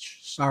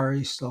such.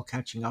 Sorry, still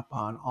catching up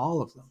on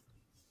all of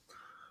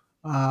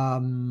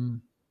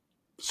them.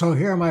 So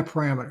here are my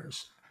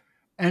parameters.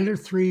 Ender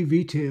 3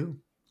 V2,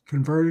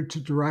 converted to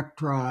direct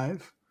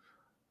drive.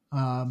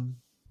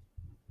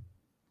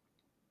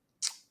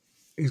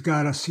 He's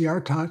got a CR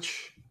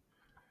Touch,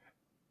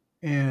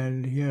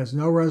 and he has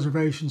no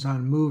reservations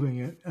on moving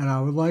it. And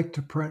I would like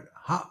to print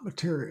hot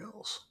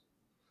materials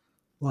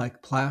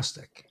like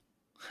plastic.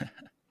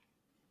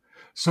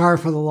 Sorry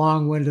for the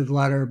long-winded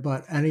letter,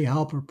 but any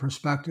help or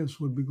perspectives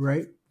would be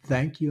great.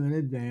 Thank you in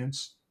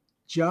advance.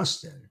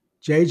 Justin.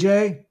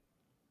 JJ?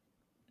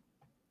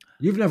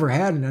 You've never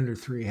had an Ender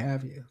 3,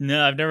 have you?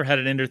 No, I've never had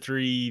an Ender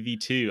 3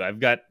 V2.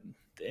 I've got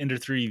the Ender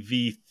 3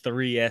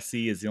 V3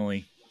 SE is the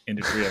only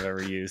Ender 3 I've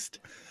ever used.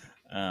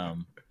 So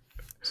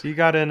you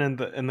got in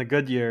the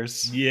good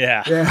years.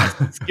 Yeah.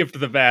 Skipped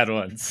the bad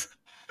ones.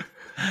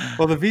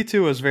 Well, the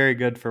V2 was very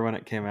good for when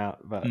it came out,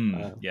 but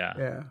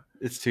yeah.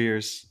 It's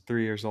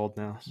 3 years old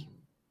now.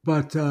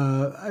 But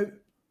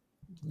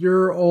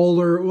you're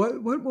older.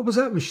 What was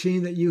that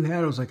machine that you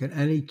had? It was like an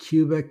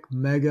Anycubic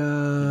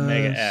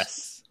Mega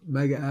S.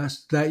 Mega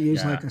S. That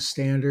used like a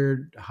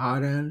standard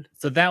hot end.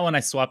 So that one I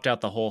swapped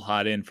out the whole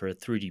hot end for a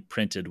 3D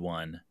printed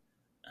one.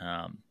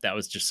 That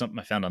was just something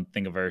I found on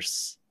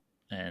Thingiverse,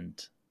 and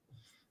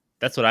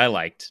that's what I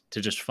liked,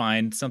 to just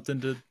find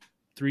something to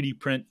 3D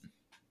print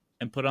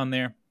and put on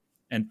there.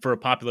 And for a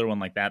popular one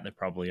like that, there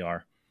probably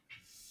are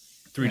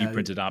 3D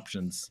printed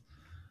options.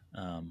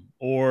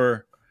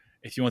 Or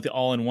if you want the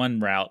all-in-one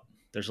route,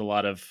 there's a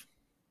lot of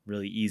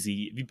really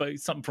easy. If you buy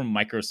something from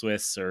Micro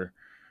Swiss or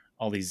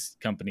all these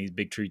companies,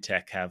 Big Tree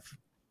Tech, have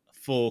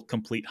full,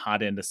 complete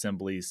hot end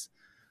assemblies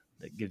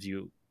that gives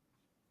you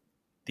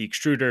the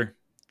extruder,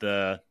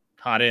 the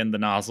hot end, the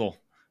nozzle,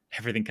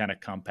 everything kind of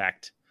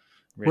compact.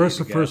 Where's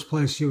the first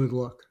place you would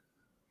look?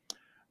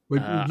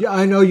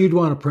 I know you'd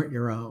want to print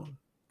your own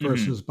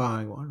versus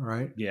buying one,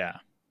 right? Yeah.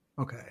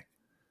 Okay.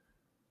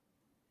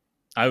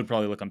 I would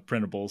probably look on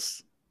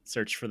Printables,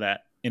 search for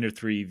that Inner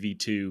 3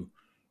 V2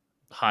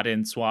 hot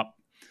end swap,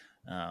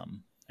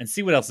 and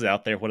see what else is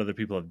out there, what other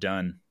people have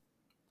done.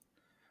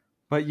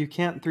 But you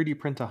can't 3D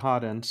print a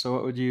hot end, so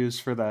what would you use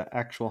for the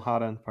actual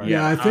hot end part?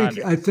 Yeah,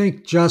 I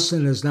think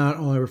Justin is not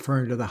only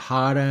referring to the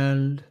hot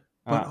end,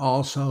 but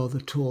also the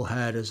tool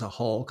head as a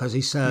whole, because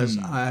he says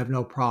I have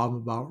no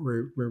problem about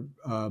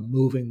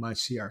moving my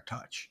CR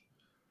Touch.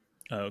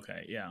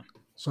 Okay, yeah.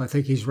 So I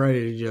think he's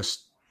ready to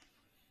just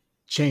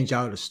change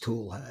out his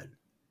tool head.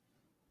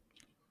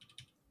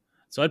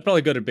 So I'd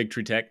probably go to Big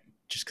Tree Tech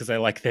just because I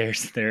like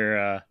theirs.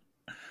 Their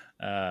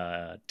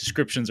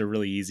descriptions are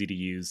really easy to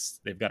use.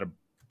 They've got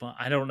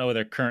I don't know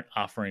their current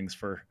offerings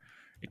for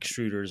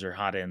extruders or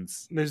hot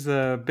ends. There's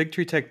the Big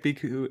Tree Tech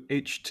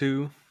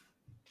BQ-H2.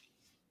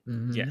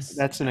 Mm-hmm. Yes.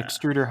 That's an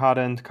extruder hot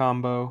end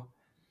combo.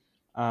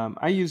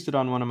 I used it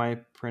on one of my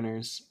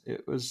printers.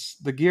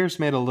 The gears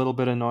made a little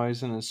bit of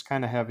noise and it's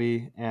kind of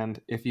heavy.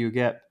 And if you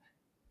get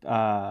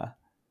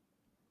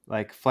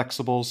like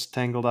flexibles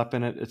tangled up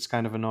in it, it's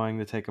kind of annoying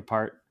to take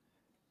apart.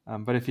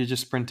 But if you're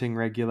just printing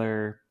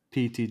regular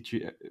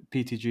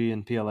PTG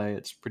and PLA,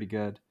 it's pretty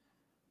good.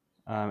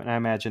 And I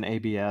imagine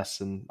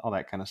ABS and all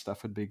that kind of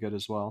stuff would be good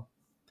as well.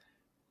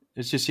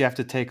 It's just you have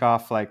to take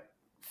off like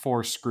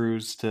 4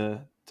 screws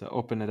to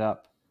open it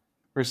up.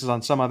 Versus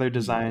on some other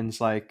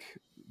designs, like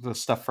the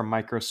stuff from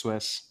Micro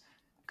Swiss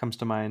comes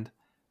to mind,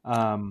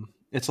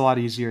 it's a lot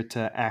easier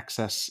to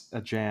access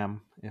a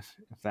jam if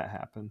that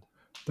happened.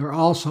 There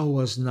also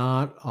was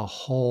not a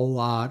whole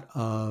lot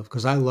of,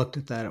 because I looked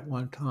at that at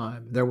one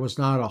time, there was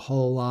not a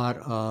whole lot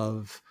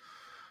of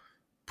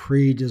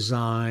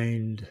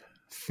pre-designed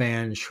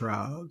fan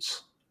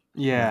shrouds.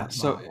 Yeah,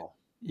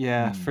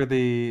 for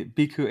the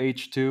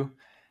BQ-H2,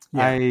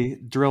 I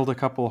drilled a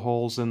couple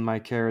holes in my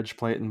carriage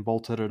plate and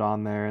bolted it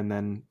on there, and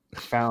then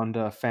found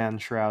a fan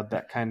shroud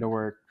that kind of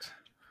worked.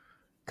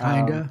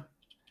 Kinda?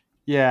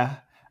 Yeah.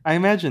 I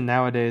imagine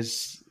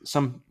nowadays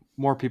some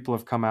more people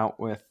have come out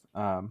with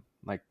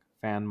like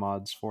fan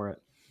mods for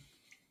it.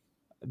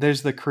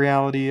 There's the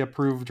Creality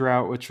approved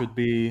route, which would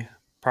be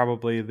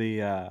probably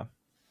the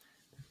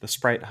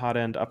Sprite hot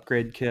end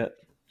upgrade kit.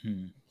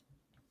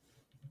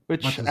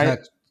 Which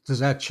does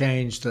that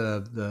change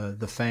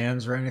the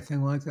fans or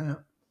anything like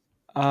that?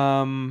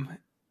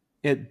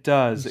 It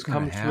does. It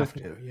comes with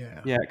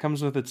it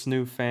comes with its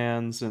new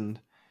fans, and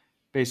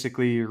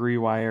basically you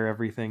rewire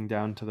everything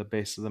down to the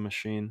base of the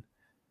machine.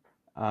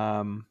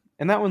 And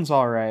that one's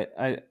all right.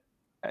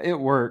 It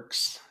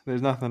works.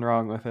 There's nothing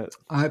wrong with it.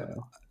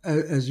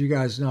 As you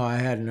guys know, I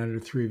had an under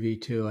 3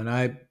 V2, and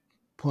I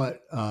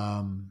put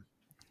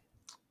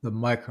the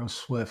Micro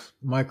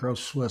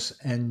Swiss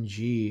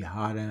NG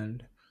hot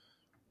end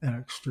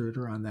and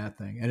extruder on that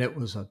thing, and it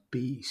was a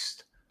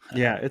beast.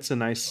 Yeah, it's a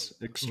nice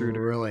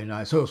extruder. Really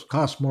nice. So it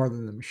costs more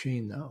than the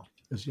machine, though,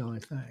 is the only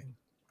thing.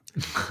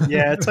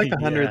 Yeah, it's like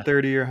 $130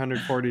 or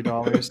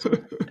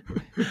 $140.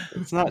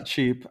 It's not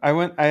cheap.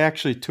 I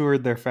actually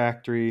toured their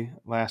factory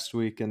last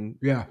week, and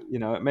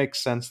it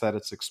makes sense that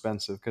it's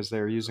expensive because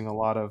they're using a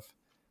lot of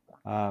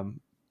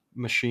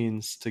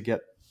machines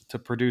to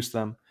produce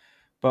them.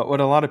 But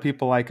what a lot of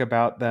people like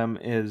about them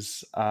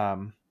is, I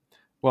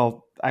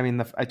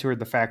toured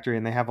the factory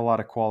and they have a lot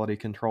of quality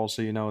control,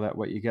 so you know that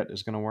what you get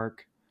is going to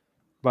work.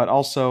 But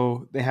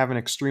also they have an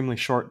extremely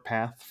short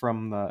path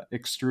from the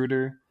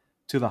extruder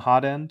to the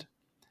hot end.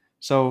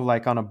 So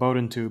like on a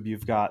Bowden tube,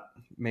 you've got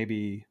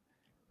maybe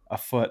a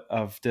foot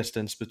of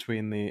distance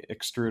between the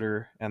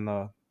extruder and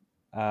the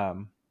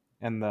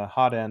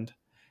hot end,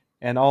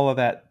 and all of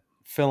that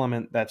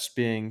filament that's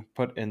being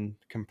put in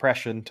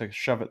compression to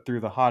shove it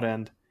through the hot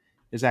end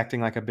is acting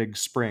like a big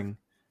spring.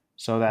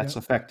 So that's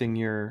affecting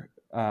your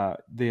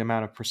the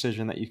amount of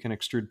precision that you can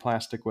extrude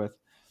plastic with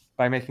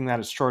by making that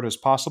as short as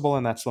possible.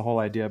 And that's the whole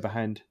idea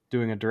behind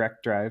doing a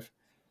direct drive.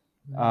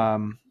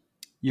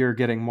 You're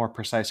getting more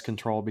precise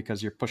control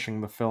because you're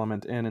pushing the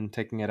filament in and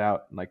taking it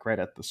out like right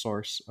at the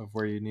source of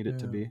where you need it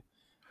to be.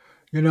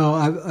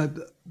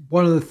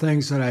 One of the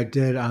things that I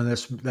did on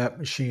that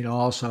machine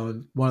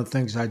also, one of the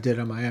things I did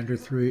on my Ender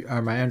 3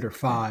 or my Ender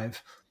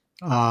 5,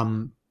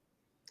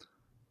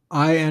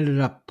 I ended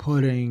up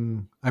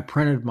I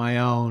printed my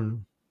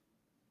own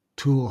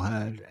tool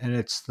head, and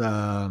it's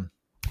I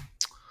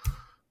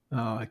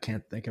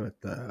can't think of it,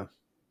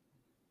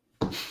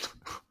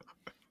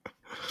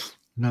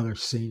 another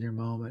senior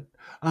moment.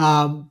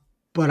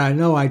 But I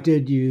know I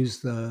did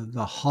use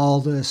the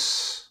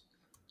Haldis.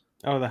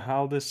 Oh, the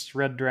Haldis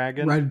Red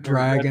Dragon. Red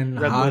Dragon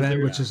hot end,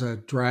 Lizard. which is a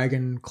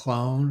dragon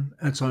clone.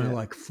 It's only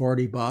like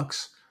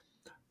 $40.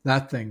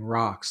 That thing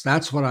rocks.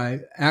 That's what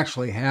I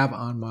actually have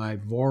on my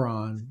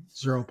Voron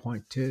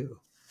 0.2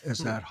 is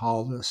that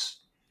Haldis.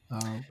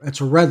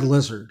 It's a red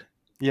lizard.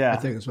 Yeah. I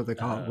think is what they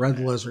call it. Red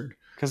lizard.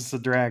 Because it's a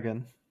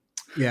dragon.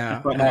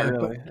 Yeah. But not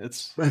really.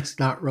 It's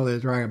not really a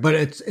dragon, but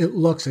it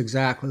looks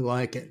exactly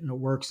like it, and it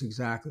works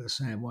exactly the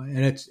same way.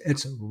 And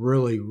it's a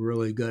really,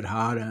 really good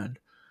hot end.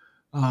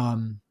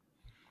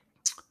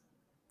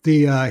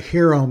 The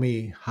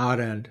Hiromi hot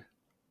end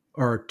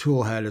or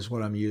tool head is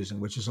what I'm using,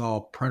 which is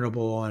all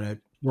printable and it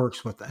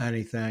works with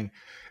anything.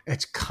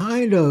 It's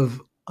kind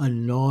of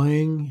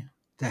annoying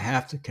to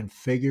have to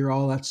configure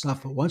all that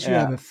stuff, but once you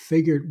have it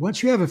figured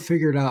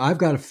out, I've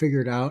got it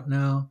figured out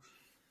now,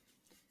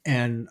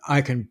 and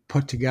I can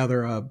put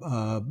together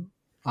a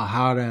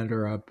hot end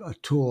or a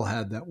tool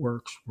head that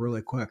works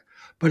really quick.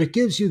 But it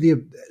gives you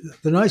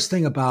the nice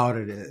thing about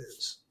it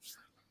is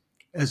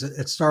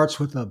it starts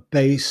with a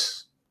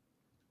base.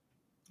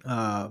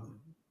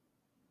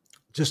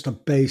 Just a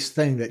base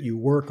thing that you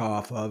work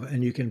off of,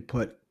 and you can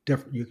put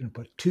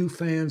two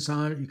fans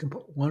on it, you can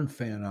put one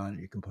fan on it,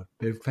 you can put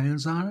big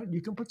fans on it,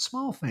 you can put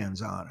small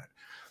fans on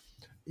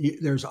it.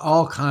 There's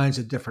all kinds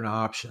of different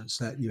options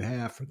that you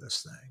have for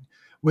this thing,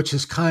 which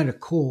is kind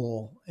of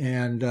cool.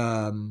 And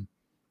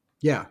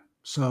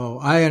so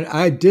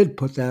I did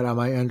put that on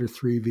my Ender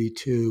 3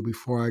 V2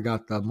 before I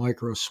got the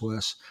Micro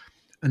Swiss,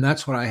 and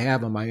that's what I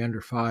have on my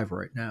Ender 5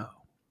 right now.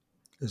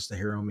 Is the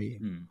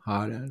Hiromi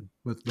hot end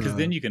with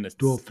then you can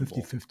dual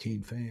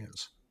 50-15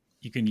 fans.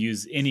 You can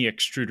use any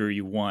extruder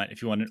you want.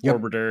 If you want an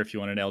Orbitor, if you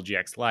want an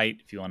LGX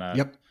Lite, if you want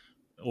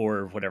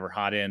or whatever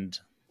hot end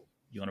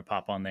you want to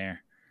pop on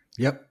there.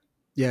 Yep.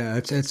 Yeah,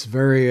 it's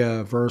very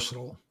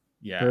versatile.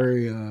 Yeah.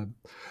 Very.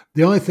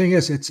 The only thing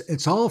is,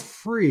 it's all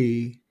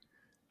free.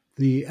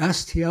 The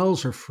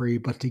STLs are free,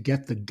 but to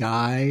get the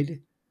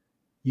guide,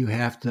 you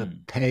have to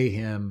pay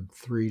him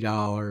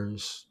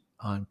 $3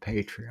 on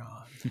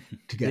Patreon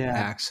to get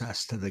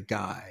access to the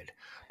guide.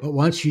 But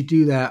once you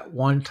do that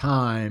one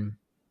time,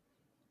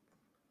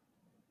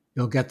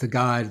 you'll get the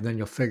guide, and then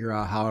you'll figure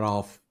out how it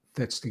all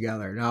fits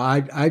together. Now,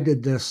 I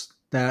did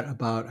that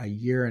about a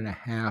year and a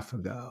half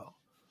ago,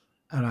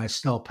 and I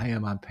still pay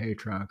him on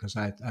Patreon because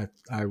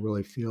I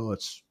really feel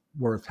it's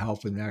worth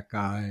helping that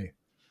guy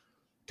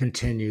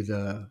continue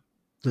the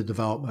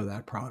development of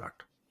that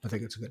product. I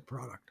think it's a good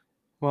product.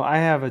 Well, I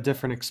have a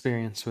different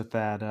experience with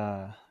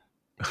that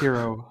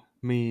Hero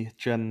Me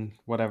Gen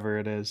whatever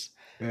it is.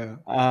 Yeah.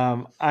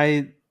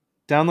 I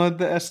download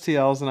the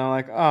STLs and I'm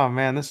like, oh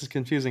man, this is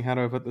confusing. How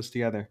do I put this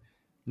together?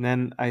 And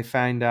then I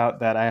find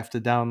out that I have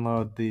to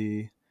download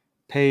the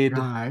paid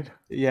guide.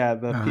 Yeah,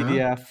 the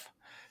PDF.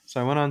 So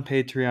I went on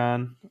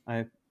Patreon.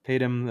 I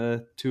paid him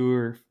the $2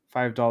 or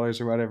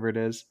 $5 or whatever it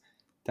is.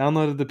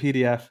 Downloaded the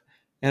PDF,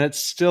 and it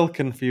still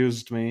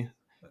confused me.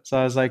 So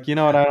I was like, you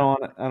know what? I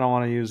don't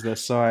want to use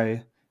this. So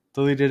I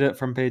deleted it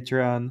from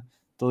Patreon,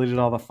 deleted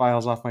all the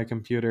files off my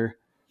computer,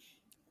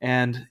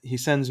 and he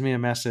sends me a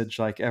message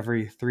like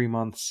every 3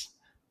 months,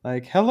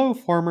 like, "Hello,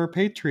 former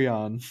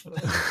Patreon."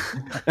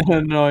 It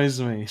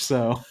annoys me.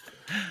 So,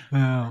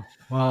 well,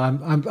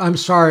 I'm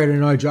sorry it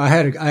annoyed you. I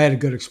had a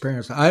good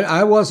experience.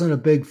 I wasn't a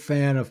big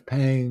fan of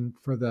paying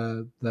for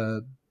the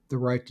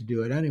right to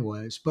do it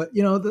anyways. But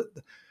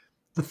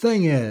the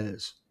thing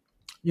is,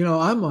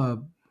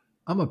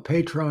 I'm a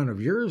patron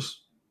of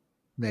yours,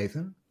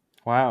 Nathan.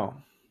 Wow.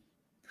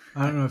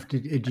 I don't know if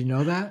did you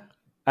know that?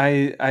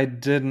 I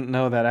didn't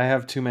know that. I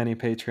have too many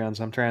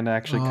Patreons. I'm trying to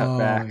actually cut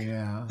back.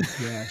 Yeah,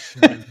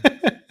 sure.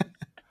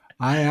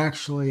 I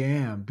actually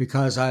am,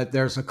 because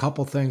there's a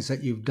couple things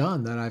that you've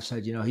done that I've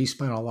said, he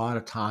spent a lot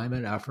of time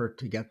and effort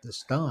to get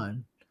this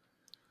done.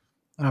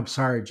 And I'm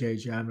sorry,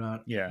 JJ, I'm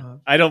not. Yeah,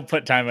 I don't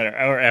put time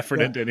or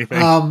effort into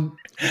anything.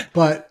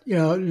 But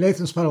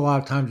Nathan spent a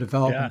lot of time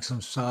developing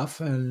some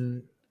stuff,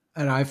 and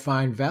I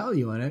find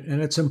value in it.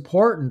 And it's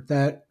important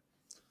that,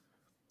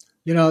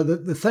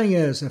 the thing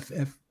is,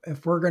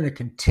 if we're going to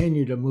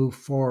continue to move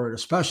forward,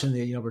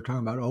 especially we're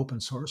talking about open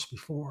source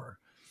before,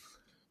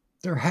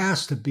 there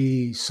has to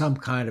be some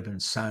kind of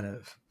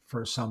incentive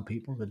for some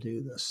people to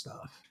do this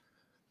stuff.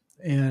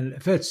 And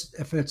if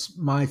it's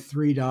my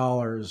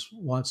 $3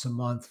 once a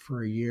month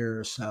for a year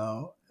or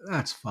so,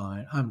 that's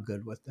fine. I'm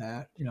good with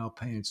that.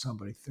 Paying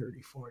somebody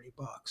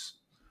 $30-$40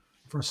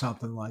 for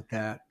something like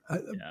that.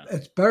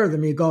 It's better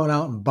than me going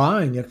out and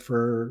buying it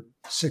for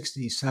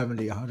 $60,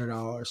 $70,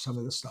 $100. Some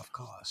of the stuff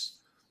costs.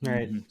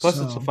 Right. Plus,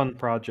 it's a fun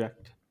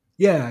project.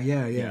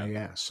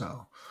 Yeah.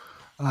 So,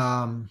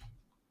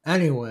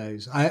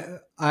 anyways,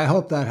 I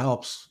hope that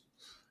helps,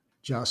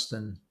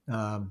 Justin.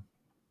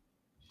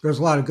 There's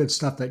a lot of good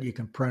stuff that you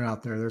can print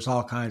out there. There's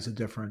all kinds of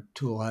different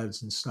tool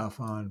heads and stuff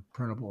on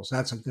Printables.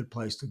 That's a good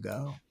place to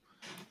go.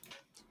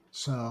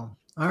 So,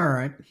 all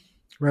right.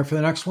 Ready for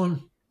the next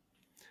one?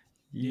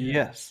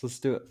 Yes, let's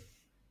do it.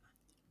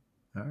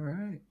 All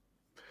right.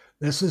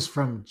 This is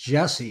from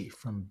Jesse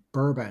from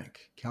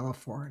Burbank,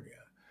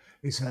 California.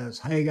 He says,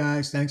 "Hey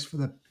guys, thanks for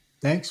the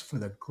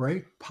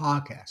great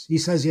podcast." He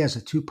says he has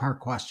a 2-part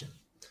question.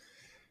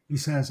 He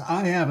says,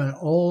 "I have an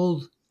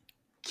old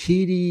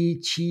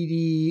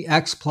Qidi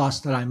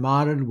Xplus that I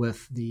modded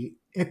with the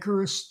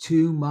Icarus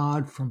 2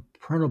 mod from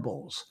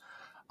Printables.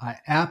 I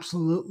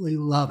absolutely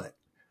love it.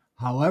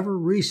 However,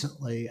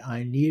 recently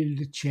I needed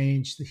to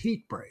change the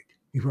heat break."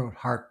 He wrote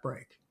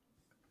heartbreak.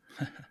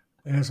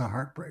 It is a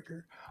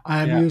heartbreaker.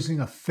 I am using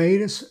a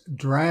Phaetus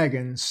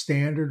Dragon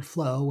standard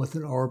flow with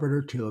an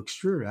Orbitor 2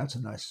 extruder. That's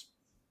a nice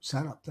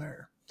setup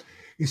there.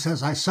 He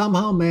says, "I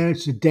somehow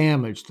managed to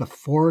damage the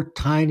 4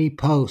 tiny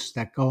posts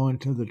that go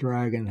into the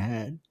Dragon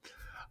head.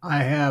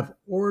 I have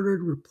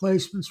ordered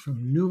replacements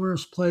from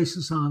numerous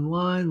places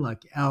online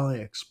like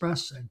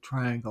AliExpress and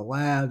Triangle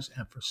Labs,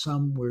 and for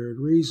some weird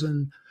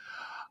reason,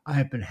 I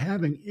have been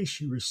having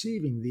issue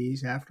receiving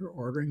these after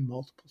ordering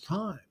multiple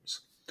times.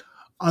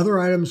 Other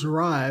items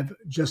arrive,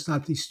 just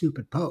not these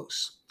stupid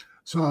posts.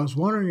 So I was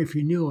wondering if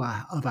you knew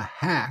of a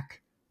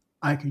hack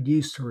I could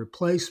use to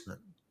replace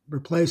them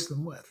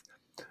with.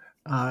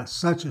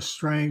 Such a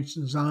strange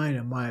design,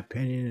 in my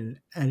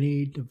opinion, and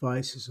any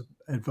advice is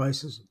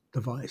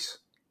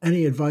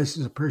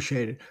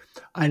appreciated.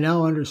 I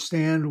now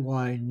understand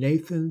why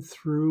Nathan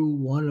threw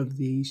one of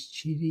these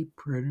Qidi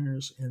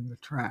printers in the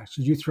trash."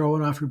 Did you throw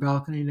one off your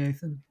balcony,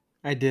 Nathan?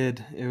 I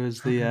did. It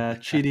was the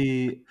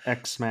Qidi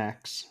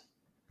Xmax.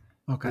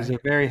 Okay. It's a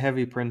very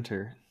heavy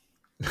printer.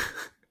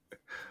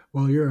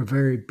 Well, you're a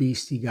very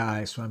beastie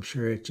guy, so I'm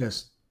sure it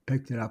just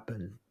picked it up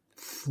and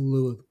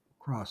flew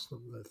across the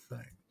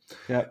thing.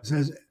 Yeah.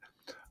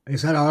 He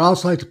said, "I would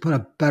also like to put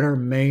a better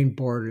main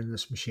board in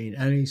this machine.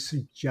 Any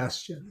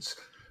suggestions?"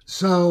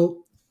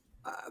 So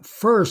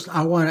first,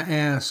 I want to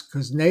ask,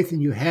 because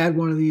Nathan, you had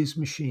one of these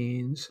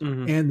machines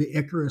and the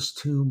Icarus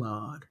 2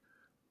 mod.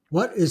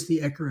 What is the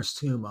Icarus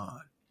 2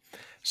 mod?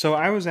 So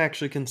I was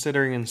actually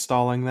considering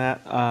installing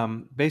that.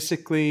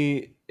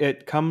 Basically,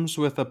 it comes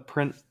with a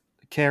print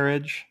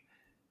carriage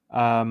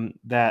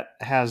that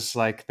has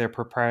like their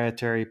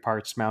proprietary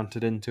parts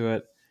mounted into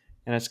it,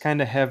 and it's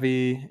kind of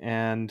heavy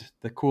and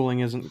the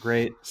cooling isn't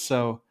great.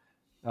 So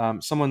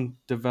someone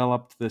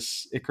developed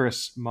this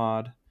Icarus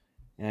mod,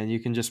 and you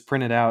can just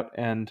print it out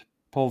and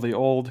pull the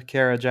old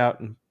carriage out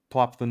and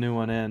plop the new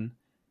one in,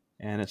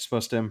 and it's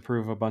supposed to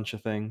improve a bunch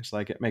of things.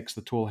 Like it makes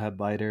the tool head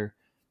lighter,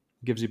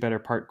 gives you better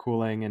part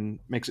cooling, and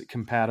makes it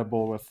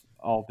compatible with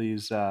all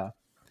these kind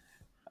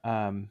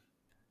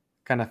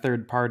of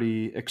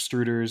third-party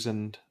extruders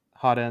and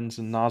hot ends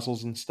and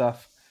nozzles and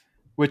stuff,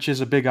 which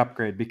is a big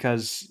upgrade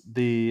because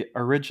the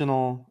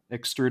original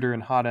extruder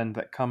and hot end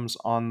that comes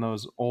on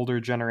those older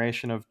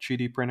generation of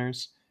Qidi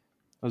printers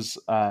was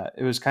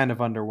it was kind of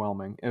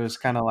underwhelming. It was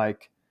kind of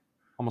like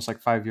almost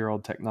like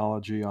 5-year-old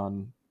technology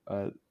on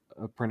a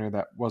printer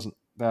that wasn't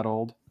that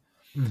old.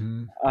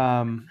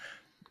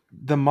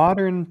 The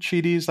modern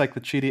Qidis, like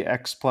the Qidi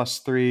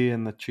Xplus 3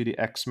 and the Qidi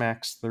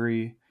Xmax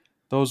 3,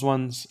 those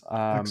ones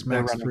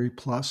Xmax 3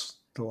 Plus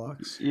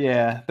Deluxe.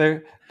 Yeah,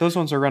 those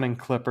ones are running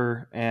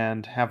Clipper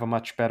and have a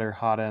much better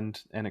hot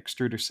end and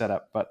extruder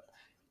setup. But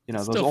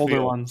those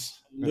older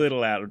ones,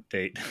 little out of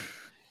date.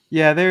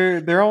 Yeah,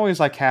 they're always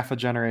like half a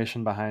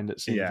generation behind. It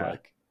seems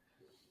like,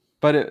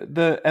 but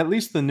at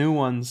least the new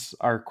ones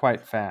are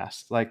quite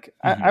fast. Like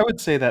I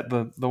would say that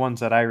the ones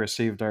that I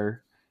received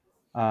are,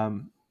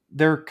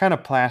 they're kind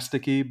of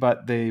plasticky,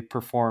 but they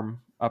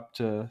perform up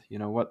to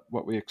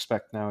what we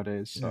expect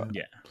nowadays. So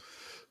yeah.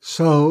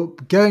 So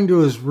getting to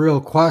his real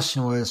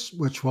question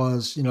which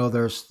was,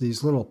 there's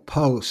these little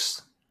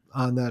posts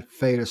on that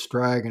Phaetus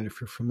Dragon,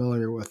 if you're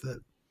familiar with it.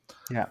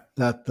 Yeah.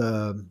 That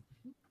the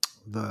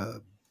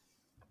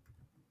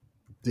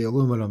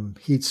aluminum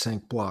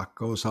heatsink block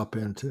goes up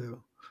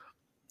into,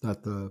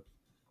 that the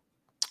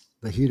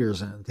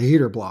heater's in, the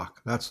heater block.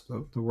 That's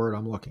the word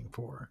I'm looking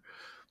for.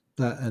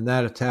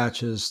 That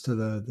attaches to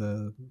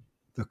the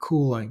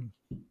cooling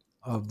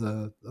of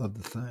the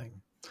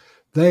thing.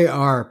 They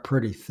are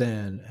pretty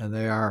thin and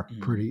they are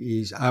pretty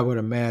easy. I would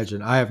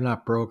imagine. I have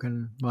not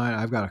broken mine.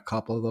 I've got a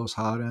couple of those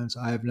hot ends.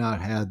 I have not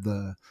had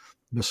the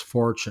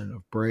misfortune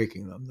of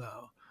breaking them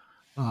though.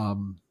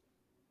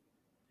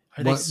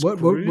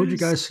 What would you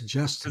guys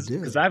suggest to do?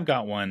 Because I've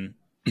got one.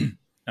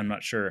 I'm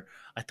not sure.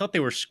 I thought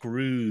they were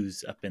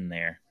screws up in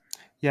there.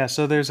 Yeah,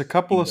 so there's a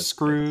couple of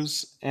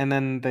screws, and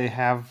then they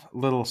have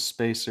little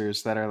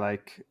spacers that are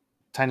like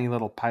tiny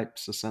little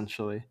pipes,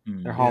 essentially.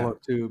 They're hollow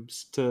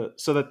tubes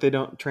so that they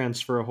don't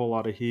transfer a whole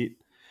lot of heat.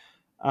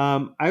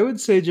 I would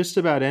say just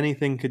about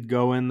anything could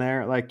go in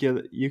there. Like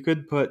you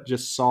could put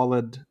just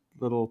solid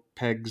little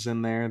pegs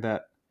in there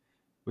that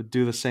would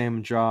do the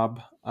same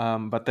job,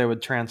 but they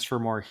would transfer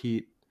more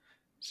heat.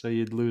 So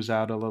you'd lose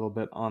out a little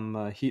bit on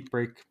the heat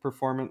break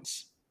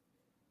performance.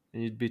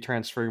 And you'd be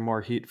transferring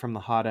more heat from the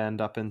hot end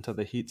up into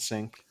the heat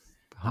sink.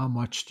 How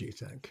much do you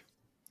think?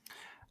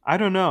 I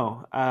don't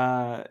know.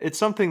 It's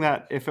something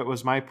that if it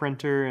was my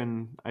printer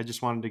and I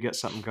just wanted to get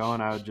something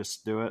going, I would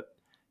just do it.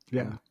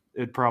 Yeah.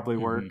 It'd probably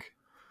work.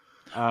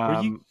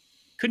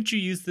 Couldn't you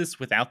use this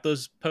without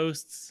those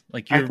posts?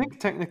 Like I think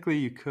technically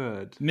you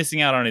could.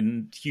 Missing out on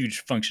a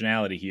huge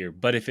functionality here,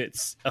 but if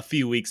it's a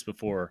few weeks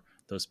before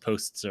those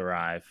posts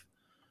arrive,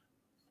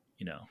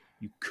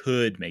 you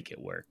could make it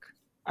work.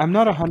 I'm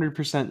not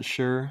 100%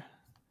 sure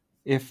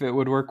if it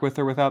would work with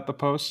or without the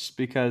posts,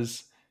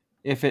 because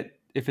if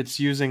it's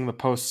using the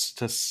posts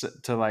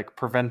to like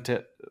prevent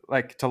it,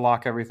 like to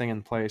lock everything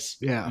in place,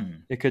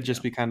 it could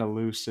just be kind of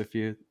loose if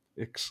you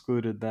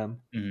excluded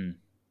them.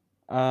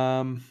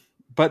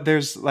 But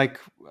there's like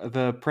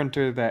the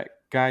printer that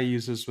Guy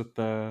uses with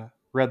the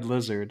Red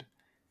Lizard.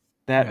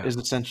 That is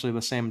essentially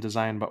the same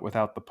design, but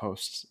without the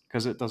posts,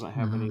 because it doesn't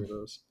have any of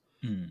those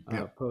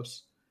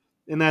posts.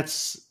 And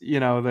that's,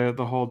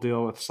 the whole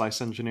deal with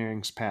Slice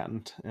Engineering's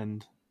patent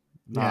and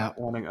not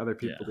wanting other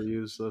people to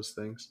use those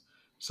things.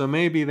 So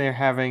maybe they're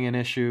having an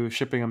issue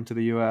shipping them to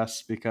the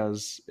US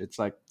because it's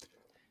like...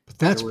 But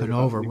that's been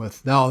over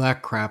with. All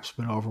that crap's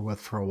been over with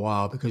for a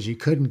while, because you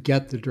couldn't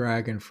get the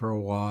Dragon for a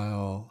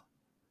while,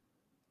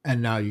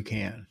 and now you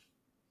can.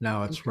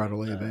 Now it's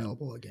readily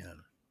available again.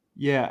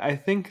 Yeah, I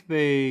think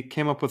they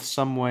came up with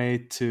some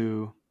way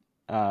to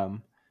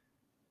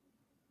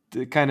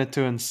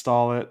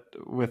install it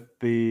with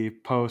the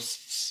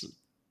posts.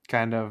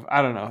 Kind of,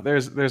 I don't know.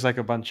 There's like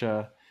a bunch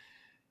of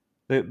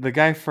the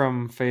guy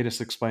from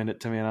Phaetus explained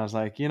it to me, and I was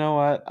like, you know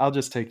what? I'll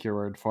just take your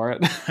word for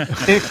it,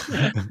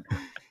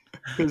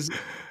 because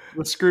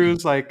the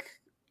screws like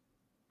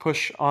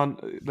push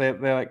on. They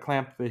like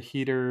clamp the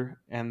heater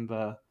and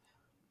the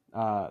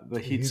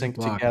heat sink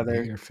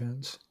together. Heater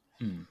fins.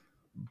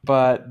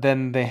 But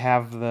then they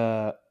have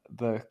the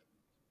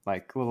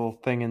like little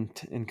thing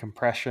in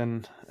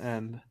compression,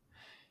 and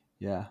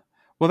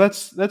well,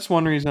 that's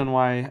one reason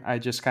why I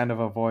just kind of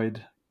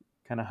avoid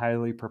kind of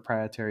highly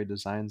proprietary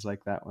designs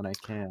like that when I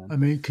can. I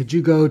mean, could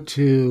you go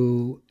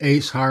to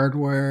Ace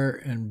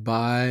Hardware and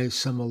buy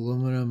some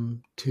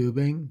aluminum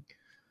tubing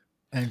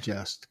and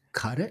just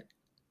cut it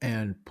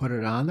and put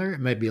it on there? It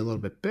may be a little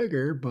bit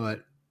bigger,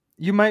 but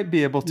you might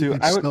be able to. You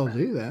could still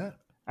do that.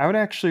 I would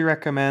actually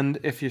recommend,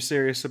 if you're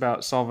serious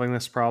about solving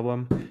this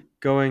problem,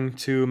 going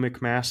to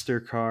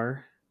McMaster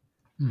Car.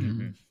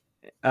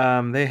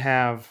 They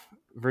have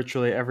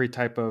virtually every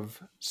type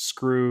of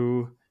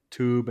screw,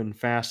 tube, and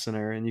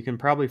fastener, and you can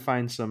probably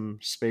find some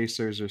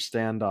spacers or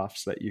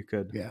standoffs that you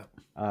could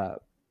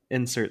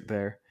insert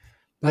there.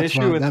 That's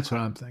what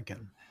I'm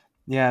thinking.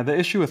 Yeah, the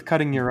issue with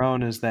cutting your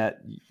own is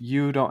that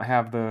you don't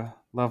have the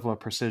level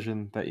of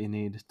precision that you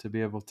need to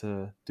be able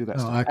to do that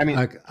stuff.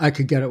 I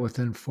could get it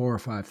within 4 or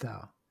 5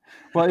 thou.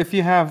 Well, if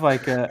you have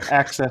like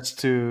access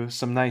to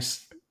some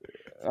nice,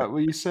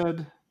 what you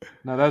said?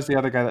 No, that was the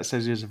other guy that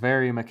says he was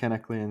very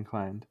mechanically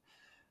inclined.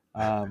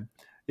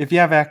 If you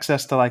have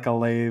access to like a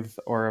lathe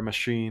or a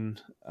machine,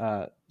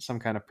 some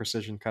kind of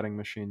precision cutting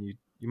machine,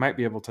 you might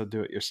be able to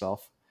do it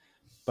yourself.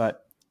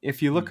 But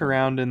if you look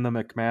around in the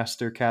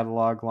McMaster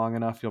catalog long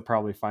enough, you'll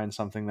probably find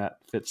something that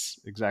fits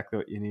exactly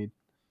what you need.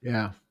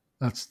 Yeah,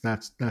 that's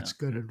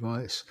good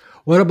advice.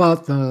 What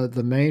about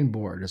the main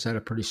board? Is that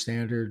a pretty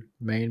standard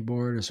main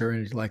board? Is there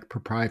any like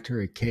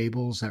proprietary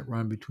cables that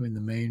run between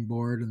the main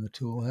board and the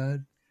tool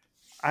head?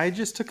 I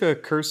just took a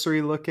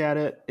cursory look at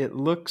it. It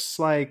looks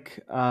like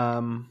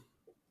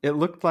it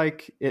looked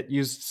like it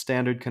used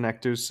standard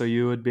connectors, so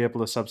you would be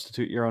able to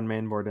substitute your own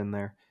main board in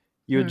there.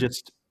 You would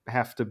just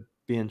have to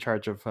be in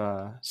charge of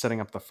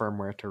setting up the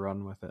firmware to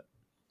run with it.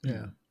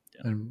 Yeah.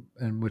 And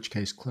in which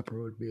case Clipper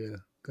would be a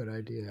good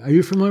idea. Are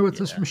you familiar with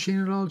this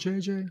machine at all,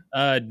 JJ?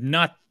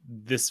 Not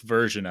this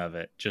version of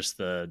it, just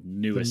the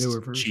newer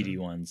Qidi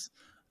ones.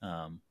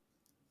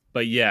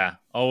 But yeah,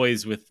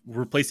 always with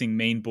replacing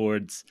main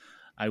boards,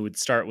 I would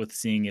start with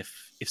seeing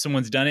if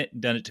someone's done it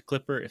to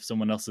Clipper, if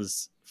someone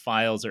else's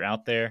files are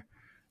out there.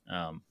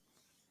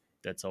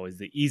 That's always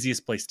the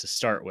easiest place to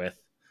start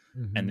with,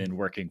 and then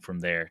working from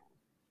there.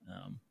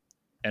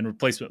 And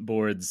replacement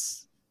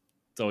boards,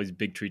 it's always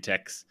Big Tree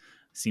Techs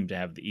seem to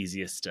have the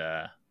easiest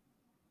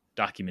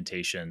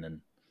documentation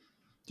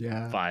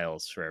and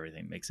files for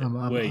everything. Makes it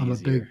way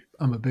easier.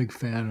 I'm a big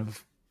fan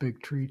of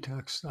Big Tree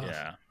Tech stuff.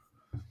 Yeah.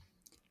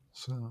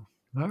 So,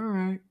 all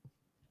right.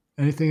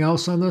 Anything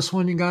else on this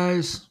one, you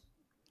guys?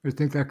 Or you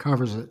think that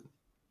covers it?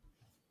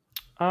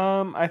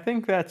 I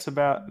think that's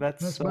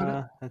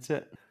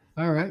it.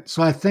 All right.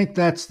 So I think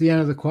that's the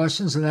end of the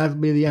questions, and that'll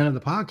be the end of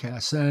the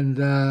podcast.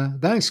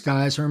 And thanks,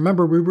 guys. And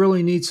remember, we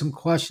really need some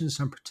questions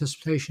and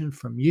participation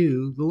from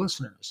you, the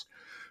listeners.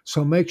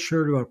 So make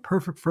sure to go to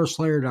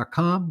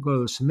perfectfirstlayer.com, go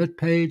to the submit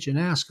page, and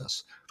ask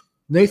us.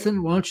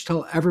 Nathan, why don't you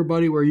tell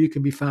everybody where you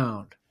can be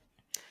found?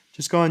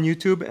 Just go on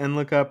YouTube and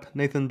look up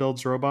Nathan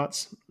Builds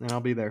Robots, and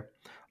I'll be there.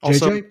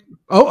 Also, JJ?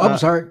 I'm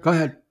sorry. Go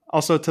ahead.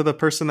 Also, to the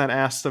person that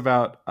asked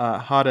about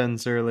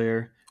hotends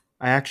earlier,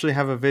 I actually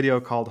have a video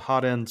called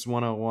Hotends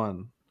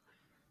 101,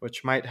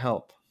 which might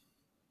help.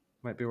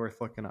 Might be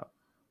worth looking up.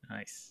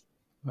 Nice.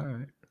 All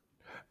right.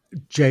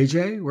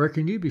 JJ, where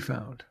can you be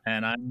found?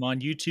 And I'm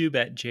on YouTube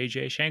at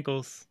JJ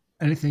Shankles.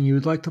 Anything you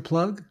would like to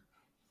plug?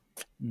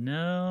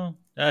 No.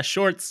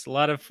 Shorts. A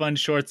lot of fun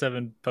shorts I've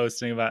been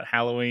posting about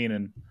Halloween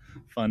and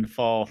fun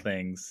fall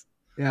things.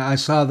 Yeah, I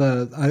saw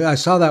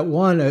that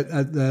one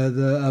at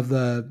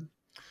the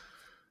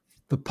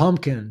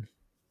pumpkin.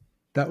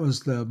 That was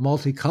the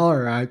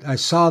multicolor. I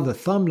saw the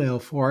thumbnail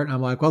for it, and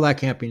I'm like, well, that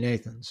can't be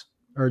Nathan's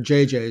or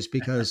JJ's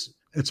because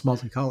it's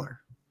multicolor.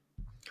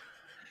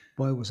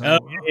 Boy, was I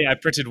wrong. Yeah, I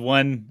printed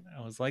one.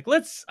 I was like,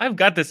 I've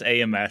got this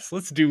AMS.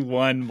 Let's do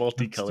one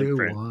multicolored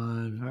print.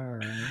 One. All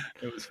right.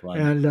 It was fun.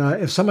 And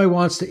if somebody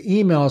wants to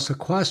email us a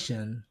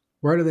question,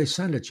 where do they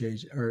send it,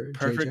 JJ?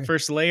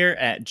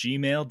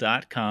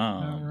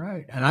 perfectfirstlayer@gmail.com. All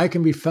right. And I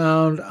can be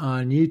found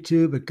on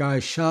YouTube at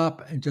Guy's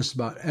Shop and just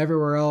about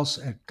everywhere else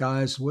at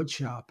Guy's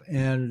Woodshop.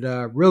 And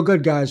real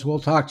good, guys. We'll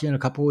talk to you in a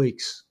couple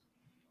weeks.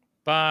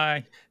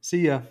 Bye.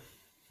 See ya.